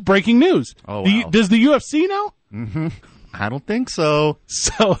 kid, that's breaking news. Oh, The- wow. Does the UFC know? I don't think so.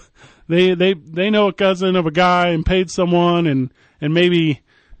 So they know a cousin of a guy and paid someone and maybe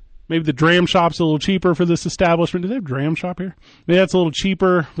the dram shop's a little cheaper for this establishment. Do they have dram shop here? Maybe that's a little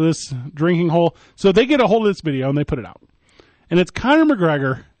cheaper for this drinking hole. So they get a hold of this video and they put it out. And it's Conor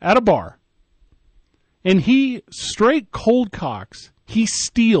McGregor at a bar. And he straight cold cocks. He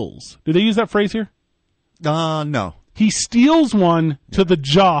steals. Do they use that phrase here? No. He steals one to the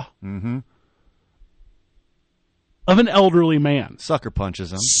jaw of an elderly man. Sucker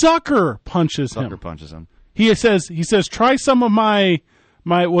punches him. Sucker punches Sucker him. punches him. He says, try some of my,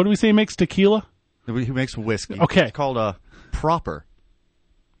 what do we say he makes? Tequila? He makes whiskey. Okay. It's called a proper.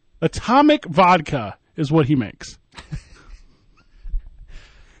 Atomic vodka is what he makes.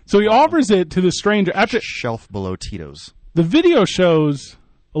 So he offers it to the stranger. After Shelf below Tito's. the video shows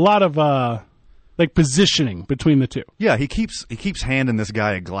a lot of like positioning between the two. Yeah, he keeps handing this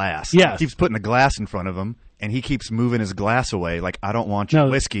guy a glass. Yes. He keeps putting a glass in front of him, and he keeps moving his glass away like, I don't want your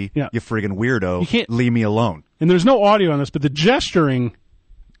No, whiskey, yeah. you friggin' weirdo. You can't- Leave me alone. And there's no audio on this, but the gesturing.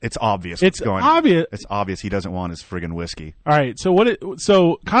 It's obvious. It's what's going obvious. It's obvious he doesn't want his friggin' whiskey. All right. So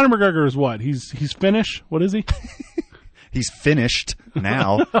Conor McGregor is what? He's Finnish. What is he? He's finished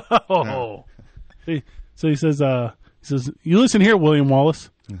now. Oh. So he says, you listen here, William Wallace.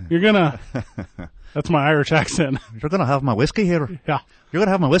 You're gonna. That's my Irish accent. You're gonna have my whiskey here. Yeah. You're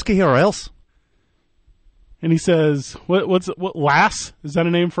gonna have my whiskey here, or else. And he says, what lass? Is that a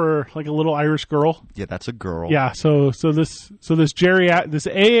name for like a little Irish girl? Yeah, that's a girl. Yeah. So this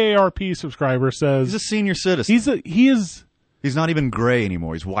AARP subscriber He's says a senior citizen. he's He's not even gray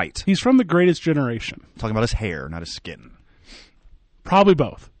anymore. He's white. he's from the greatest generation. Talking about his hair, not his skin. Probably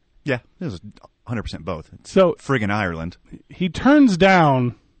both. Yeah, it was 100% both. It's So friggin' Ireland. he turns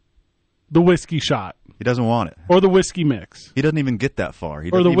down the whiskey shot He doesn't want it. or the whiskey mix. He doesn't even get that far. He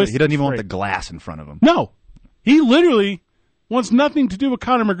Or doesn't the even, whiskey he doesn't even want the straight. glass in front of him. No, he literally wants nothing to do with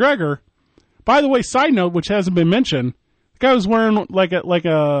Conor McGregor. By the way, side note, which hasn't been mentioned, the guy was wearing like a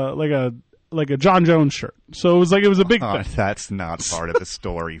John Jones shirt, so it was a big Oh, thing. that's not part of the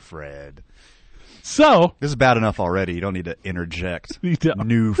story, Fred. So This is bad enough already. You don't need to interject You don't.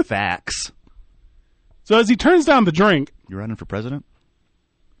 new facts. as he turns down the drink, You running for president?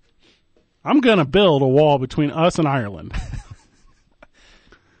 I'm gonna build a wall between us and Ireland. I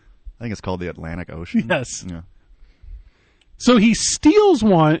think it's called the Atlantic Ocean. Yes. Yeah. So he steals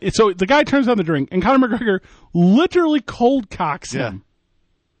one. So the guy turns down the drink, and Conor McGregor literally cold cocks Yeah. him.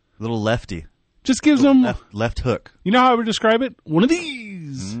 Little lefty. Just gives him, Left hook. you know how I would describe it? One of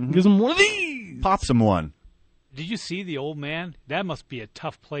these. Gives him one of these. Pops him one. Did you see the old man? That must be a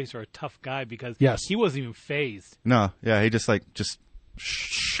tough place or a tough guy because Yes. he wasn't even phased. No, yeah, he just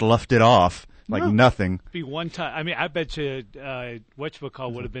sloughed it off like nothing. Be one time. I mean, I bet you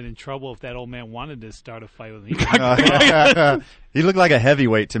whatchamacall would have been in trouble if that old man wanted to start a fight with him. He looked like a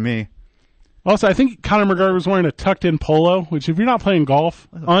heavyweight to me. Also, I think Conor McGregor was wearing a tucked-in polo, which if you're not playing golf,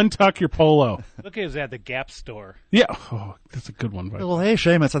 untuck your polo. Look at his at the Gap store. Yeah. Oh, that's a good one. By the way. Well, hey,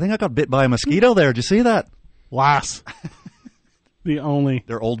 Seamus, I think I got bit by a mosquito there. Did you see that? Lass. The only.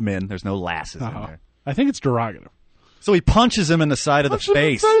 They're old men. There's no lasses in there. I think it's derogative. So he punches him in the side of the Punch him in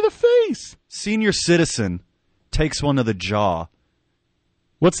face. Side of the face. Senior citizen takes one to the jaw.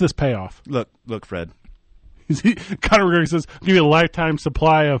 What's this payoff? Look, Fred. Conor McGregor says, "I'll give you a lifetime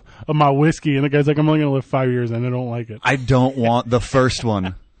supply of my whiskey," and the guy's like, "I'm only going to live 5 years, and I don't like it." I don't want the first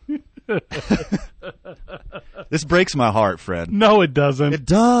one. This breaks my heart, Fred. No, it doesn't. It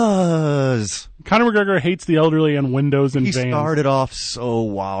does. Conor McGregor hates the elderly and windows and He vans. started off so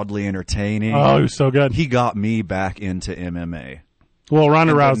wildly entertaining. Oh, he was so good. He got me back into MMA. Well,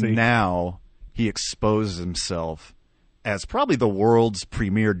 Ronda And Rousey. now he exposes himself as probably the world's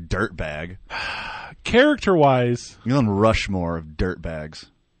premier dirtbag. Character-wise, You're on Rushmore of dirtbags.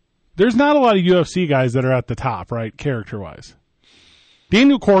 there's not a lot of UFC guys that are at the top, right? Character-wise.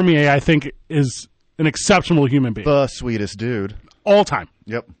 Daniel Cormier, I think, is an exceptional human being. The sweetest dude. All time.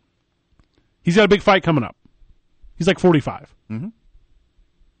 Yep. He's got a big fight coming up. He's like 45. Mm-hmm.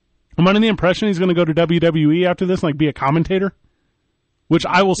 I'm under the impression he's going to go to WWE after this and like be a commentator, which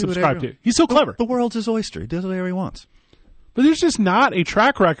I will subscribe to. He's so clever. The world's his oyster. He does whatever he wants. But there's just not a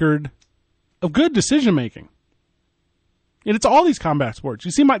track record of good decision making. And it's all these combat sports.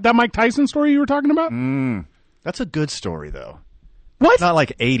 You see that Mike Tyson story you were talking about? That's a good story, though. What? Not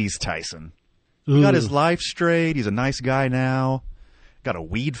like 80s Tyson. He got his life straight. He's a nice guy now. Got a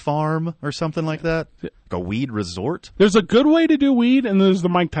weed farm or something like that. Like a weed resort. There's a good way to do weed, and there's the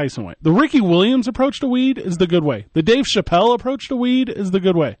Mike Tyson way. The Ricky Williams approach to weed is the good way. The Dave Chappelle approach to weed is the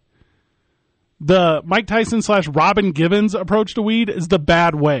good way. The Mike Tyson / Robin Givens approach to weed is the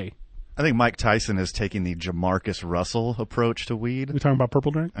bad way. I think Mike Tyson is taking the Jamarcus Russell approach to weed. We talking about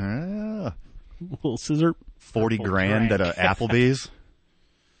purple drink? Ah, Little scissor. 40 grand at a Applebee's.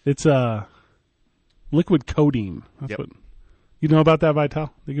 It's liquid codeine. That's Yep. what you know about that,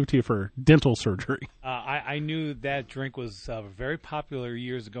 Vital? They give it to you for dental surgery. I knew that drink was very popular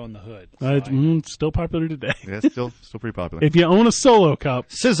years ago in the hood. So It's still popular today. Yeah, it's still pretty popular. If you own a solo cup,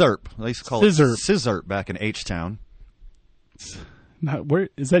 Scissorp. They used to call Scissorp. it Scissorp back in H-Town. where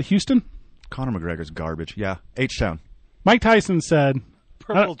is that? Houston? Conor McGregor's garbage. Yeah, H-Town. Mike Tyson said,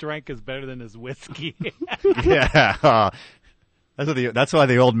 purple drink is better than his whiskey. Yeah. That's why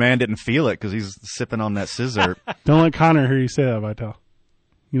the old man didn't feel it, because he's sipping on that Scissorp. "Don't let Connor hear you say that, Vital.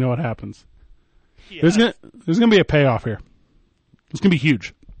 You know what happens. There's gonna be a payoff here. It's gonna be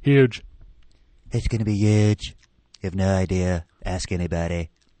huge, huge. It's going to be huge. You have no idea. Ask anybody.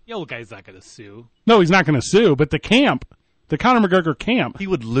 The old guy's not going to sue. No, he's not gonna sue, but the Conor McGregor camp, He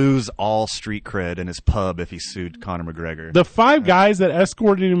would lose all street cred in his pub if he sued Conor McGregor. the 5 guys that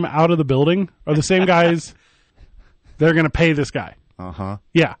escorted him out of the building are the same guys. They're gonna pay this guy. Uh-huh.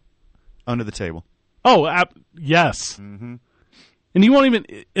 Yeah. Under the table. Oh, yes. Mm-hmm. And he won't even.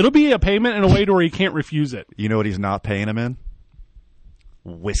 It'll be a payment in a way to where he can't refuse it. You know what he's not paying him in?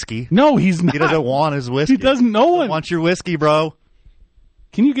 Whiskey. No, he's not. He doesn't want his whiskey. He doesn't know it. Want your whiskey, bro.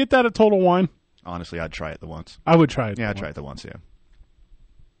 Can you get that at Total Wine? Honestly, I'd try it the once. I would try it. Yeah, I'd try it the once, yeah.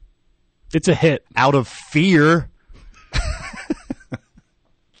 It's a hit. Out of fear.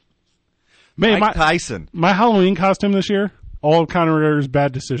 Man, Mike Tyson. my Halloween costume this year, all of Conor McGregor's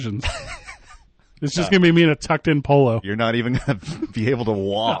bad decisions. It's just going to be me in a tucked-in polo. You're not even going to be able to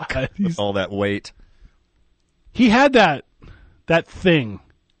walk God, with all that weight. He had that thing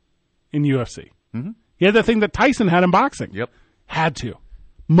in UFC. Mm-hmm. He had that thing that Tyson had in boxing. Yep. Had to.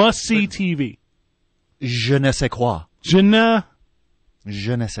 Must-see TV. Je ne sais quoi. Jenna,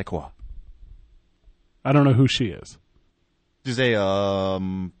 Je ne sais quoi. I don't know who she is. She's a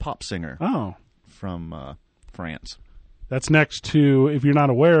pop singer Oh. from France. That's next to, if you're not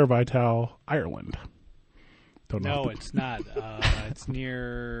aware, Vital, Ireland. Don't know. No, it's not. It's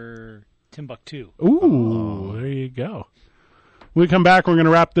near Timbuktu. Ooh, there you go. When we come back, we're going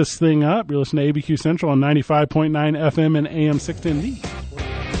to wrap this thing up. You're listening to ABQ Central on 95.9 FM and AM 610D.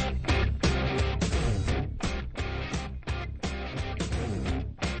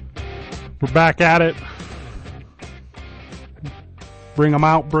 We're back at it. Bring them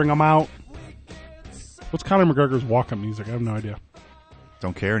out, bring them out. What's Conor McGregor's walk-up music? I have no idea.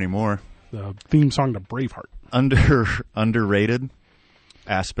 Don't care anymore. The theme song to Braveheart. Underrated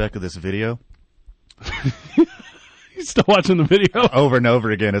aspect of this video. You still watching the video? Over and over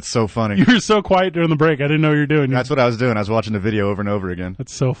again. It's so funny. You were so quiet during the break. I didn't know you were doing. That's what I was doing. I was watching the video over and over again.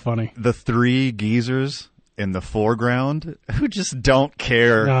 That's so funny. The 3 geezers in the foreground who just don't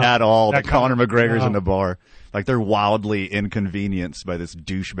care No, at all that that Conor Conor- McGregor's no. in the bar. Like, they're wildly inconvenienced by this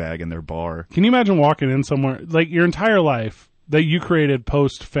douchebag in their bar. Can you imagine walking in somewhere, like your entire life that you created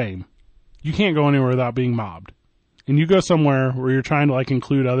post-fame? You can't go anywhere without being mobbed. And you go somewhere where you're trying to, like,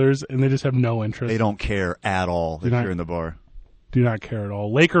 include others, and they just have no interest. They don't care at all if not- you're in the bar. Do not care at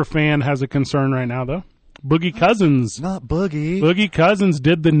all. Laker fan has a concern right now, though. Boogie Cousins. Not Boogie. Boogie Cousins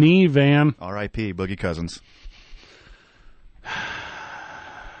did the knee, Van. R.I.P. Boogie Cousins.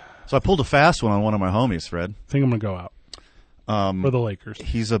 So I pulled a fast one on one of my homies, Fred. I think I'm going to go out for the Lakers.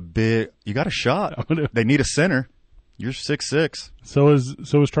 He's a big... You got a shot. gonna- They need a center. You're 6'6". So is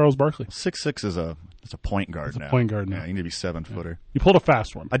Charles Barkley. 6'6" is a point guard now. point guard now. Yeah, you need to be 7-footer. You pulled a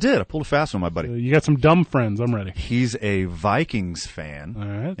fast one. I did. I pulled a fast one, my buddy. You got some dumb friends. I'm ready. He's a Vikings fan, All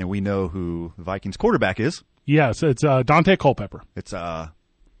right. and we know who the Vikings quarterback is. Yes, it's Dante Culpepper. It's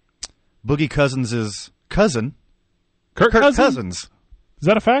Boogie Cousins' cousin, Kirk Cousins. Is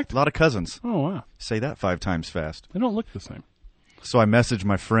that a fact? A lot of cousins. Oh, wow. Say that 5 times fast. They don't look the same. So I messaged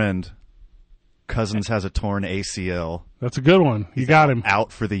my friend. Cousins has a torn ACL. That's a good one. You got him.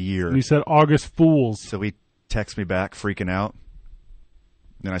 Out for the year. And he said August Fools. So he texted me back, freaking out.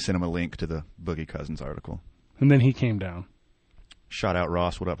 Then I sent him a link to the Boogie Cousins article. And then he came down. Shout out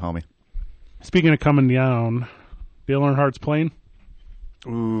Ross. What up, homie? Speaking of coming down, Dale Earnhardt's plane.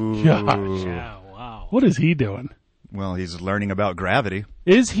 Ooh. Gosh. Yeah, wow. What is he doing? Well, he's learning about gravity.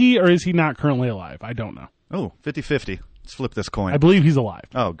 Is he or is he not currently alive? I don't know. Oh, 50-50. Let's flip this coin. I believe he's alive.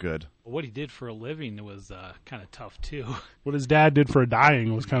 Oh, good. What he did for a living was kind of tough, too. What his dad did for a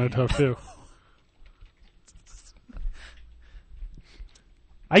dying was kind of tough, too.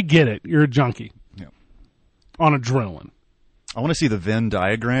 I get it. You're a junkie. Yeah. On adrenaline. I want to see the Venn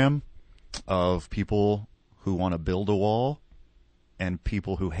diagram of people who want to build a wall and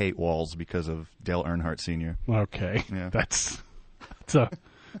people who hate walls because of Dale Earnhardt Sr. Okay. Yeah. That's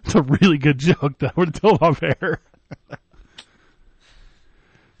a really good joke that I would tell off air.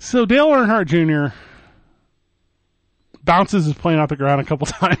 So Dale Earnhardt Jr. bounces his plane off the ground a couple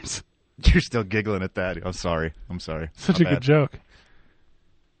times. You're still giggling at that. I'm sorry. Such My a good bad. joke.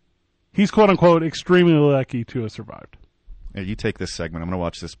 He's quote unquote extremely lucky to have survived. Yeah, you take this segment. I'm going to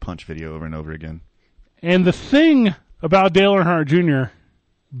watch this punch video over and over again. And the thing about Dale Earnhardt Jr.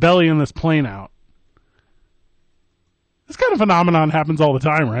 bellying this plane out, this kind of phenomenon happens all the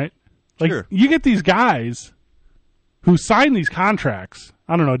time, right? Like, Sure. You get these guys who sign these contracts.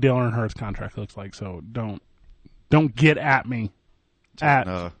 I don't know what Dale Earnhardt's contract looks like, so don't get at me at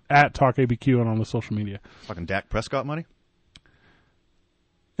Talk ABQ and on the social media. Fucking Dak Prescott money?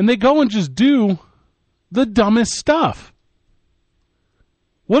 And they go and just do the dumbest stuff.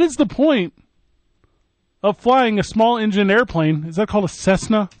 What is the point of flying a small engine airplane? Is that called a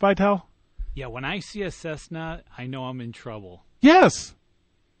Cessna, Vital? Yeah, when I see a Cessna, I know I'm in trouble. Yes.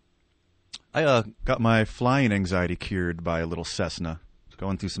 I got my flying anxiety cured by a little Cessna.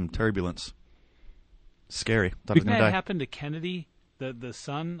 Going through some turbulence. Scary. Thought I was Didn't going to that die. happen to Kennedy, the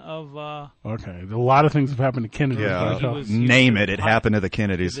son of Okay. A lot of things have happened to Kennedy. Yeah, Vital. was- name it. It happened to the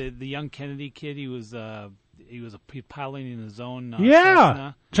Kennedys. the young Kennedy kid? He was piloting his own Yeah.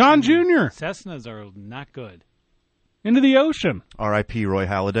 Cessna. John Jr. Cessnas are not good. into the ocean. R.I.P. Roy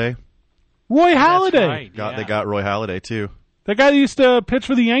Halladay. Roy That's Halladay. right, yeah. They got Roy Halladay, too. That guy that used to pitch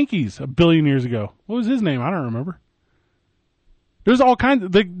for the Yankees a billion years ago. What was his name? I don't remember. There's all kinds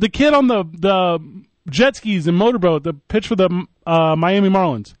of... The kid on the jet skis and motorboat that pitched for the Miami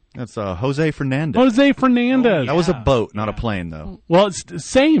Marlins. That's Jose Fernandez. Jose Fernandez. That was a Yeah. boat, not a plane, though. Well, it's the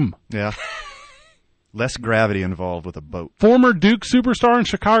same. Yeah. Less gravity involved with a boat. Former Duke superstar and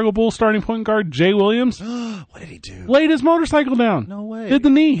Chicago Bulls starting point guard Jay Williams What did he do? laid his motorcycle down. No way. Did the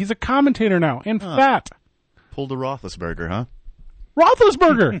knee. He's a commentator now and fat. Pulled a Roethlisberger, huh?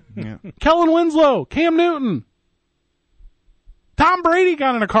 Roethlisberger, Yeah. Kellen Winslow, Cam Newton. Tom Brady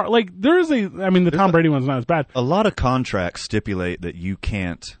got in a car. Like, the Tom Brady one's not as bad. A lot of contracts stipulate that you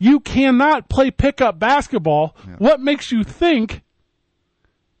can't. You cannot play pickup basketball. Yeah. What makes you think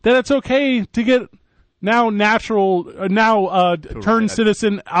that it's okay to get turned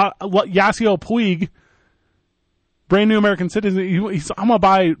citizen Yasiel Puig, brand new American citizen? I'm going to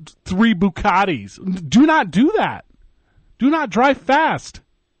buy 3 Bugattis. Do not do that. Do not drive fast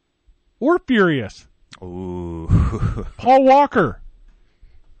or furious. Ooh. Paul Walker.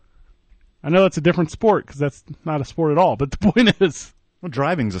 I know that's a different sport because that's not a sport at all. But the point is, Well,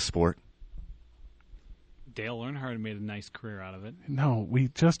 driving's a sport. Dale Earnhardt made a nice career out of it. no, we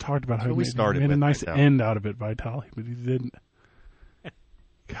just talked about how what we he started made a with, nice Vitale. end out of it, Vitale, but he didn't.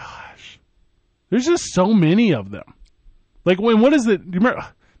 Gosh. There's just so many of them. Like, what is it? Do you remember?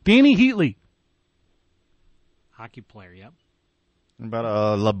 Danny Heatley. Hockey player, yep.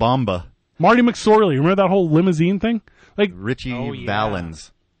 About La Bamba. Marty McSorley. Remember that whole limousine thing? Like, Richie Oh, yeah.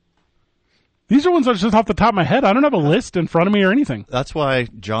 Valens. these are ones that are just off the top of my head. I don't have a list in front of me or anything. That's why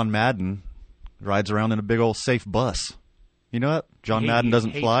John Madden rides around in a big old safe bus. You know what? John Madden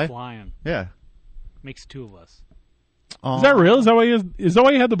doesn't hates fly. Flying. Yeah. Makes 2 of us. Is that real? Is that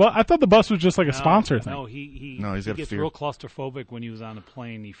why he had the bus? I thought the bus was just like a sponsor thing. No, he No, he's got gets fear. real claustrophobic when he was on a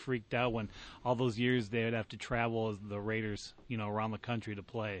plane. He freaked out when all those years they would have to travel as the Raiders, around the country to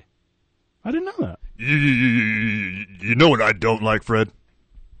play. I didn't know that. You know what I don't like, Fred?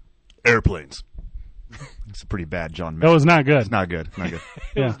 Airplanes. It's a pretty bad John That Mayer. was not good. It's not good. Not good.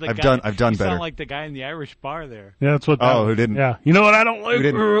 It was the I've guy- done you better. sound like the guy in the Irish bar there. Yeah, that's what. That Oh, who didn't? Yeah, you know what I don't like? Who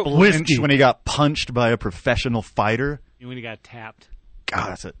didn't Whiskey. flinch when he got punched by a professional fighter? When he got tapped.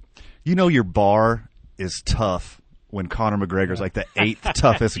 God, that's it. You know your bar is tough when Conor McGregor's like the 8th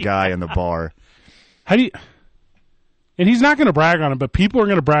toughest guy in the bar. How do you? And he's not going to brag on it, but people are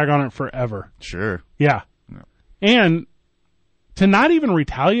going to brag on it forever. Sure. Yeah, and to not even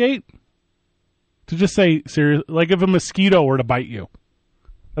retaliate, to just say serious, like if a mosquito were to bite you,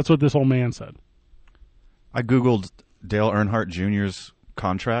 that's what this old man said. I Googled Dale Earnhardt Jr.'s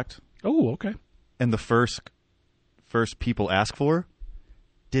contract, Oh, okay. and the first people ask for,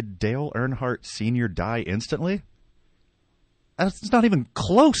 did Dale Earnhardt Sr. die instantly? That's not even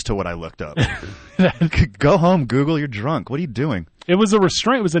close to what I looked up. Go home, Google, you're drunk. What are you doing? It was a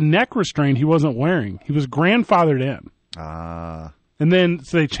restraint. It was a neck restraint he wasn't wearing. He was grandfathered in. And then,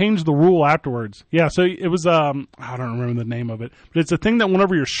 so they changed the rule afterwards. Yeah, so it was, I don't remember the name of it, but it's a thing that went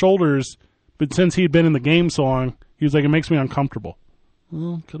over your shoulders, but since he'd been in the game so long, he was like, it makes me uncomfortable.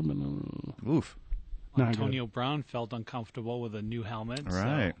 Well, could have been, Oof. not Antonio Brown felt uncomfortable with a new helmet.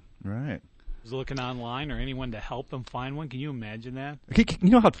 Right, So right. was looking online or anyone to help him find one. Can you imagine that? You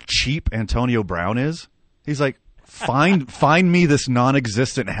know how cheap Antonio Brown is? He's like, find me this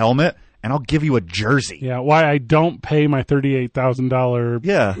non-existent helmet, and I'll give you a jersey. Yeah, why I don't pay my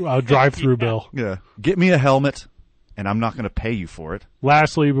 $38,000 drive-through bill. Yeah. Get me a helmet, and I'm not going to pay you for it.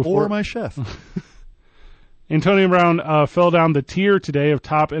 Lastly, before Or my chef. Antonio Brown fell down the tier today of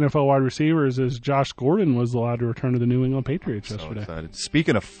top NFL wide receivers as Josh Gordon was allowed to return to the New England Patriots So yesterday. excited.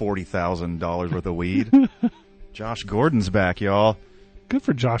 Speaking of $40,000 worth of weed, Josh Gordon's back, y'all. Good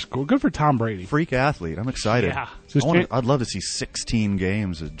for Josh Gordon. Good for Tom Brady. Freak athlete. I'm excited. Yeah. I'd love to see 16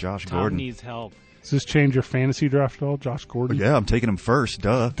 games of Josh Tom Gordon. needs help. Does this change your fantasy draft at all, Josh Gordon? Yeah, I'm taking him first.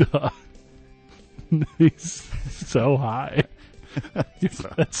 Duh. He's so high.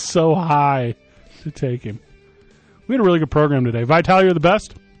 That's so high to take him. We had a really good program today. Vital, you're the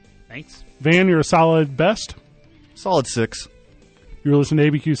best. Thanks. Van, you're a solid best. Solid 6. You're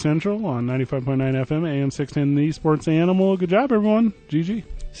listening to ABQ Central on 95.9 FM, AM 610, the Sports Animal. Good job, everyone. GG.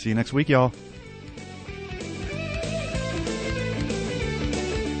 See you next week, y'all.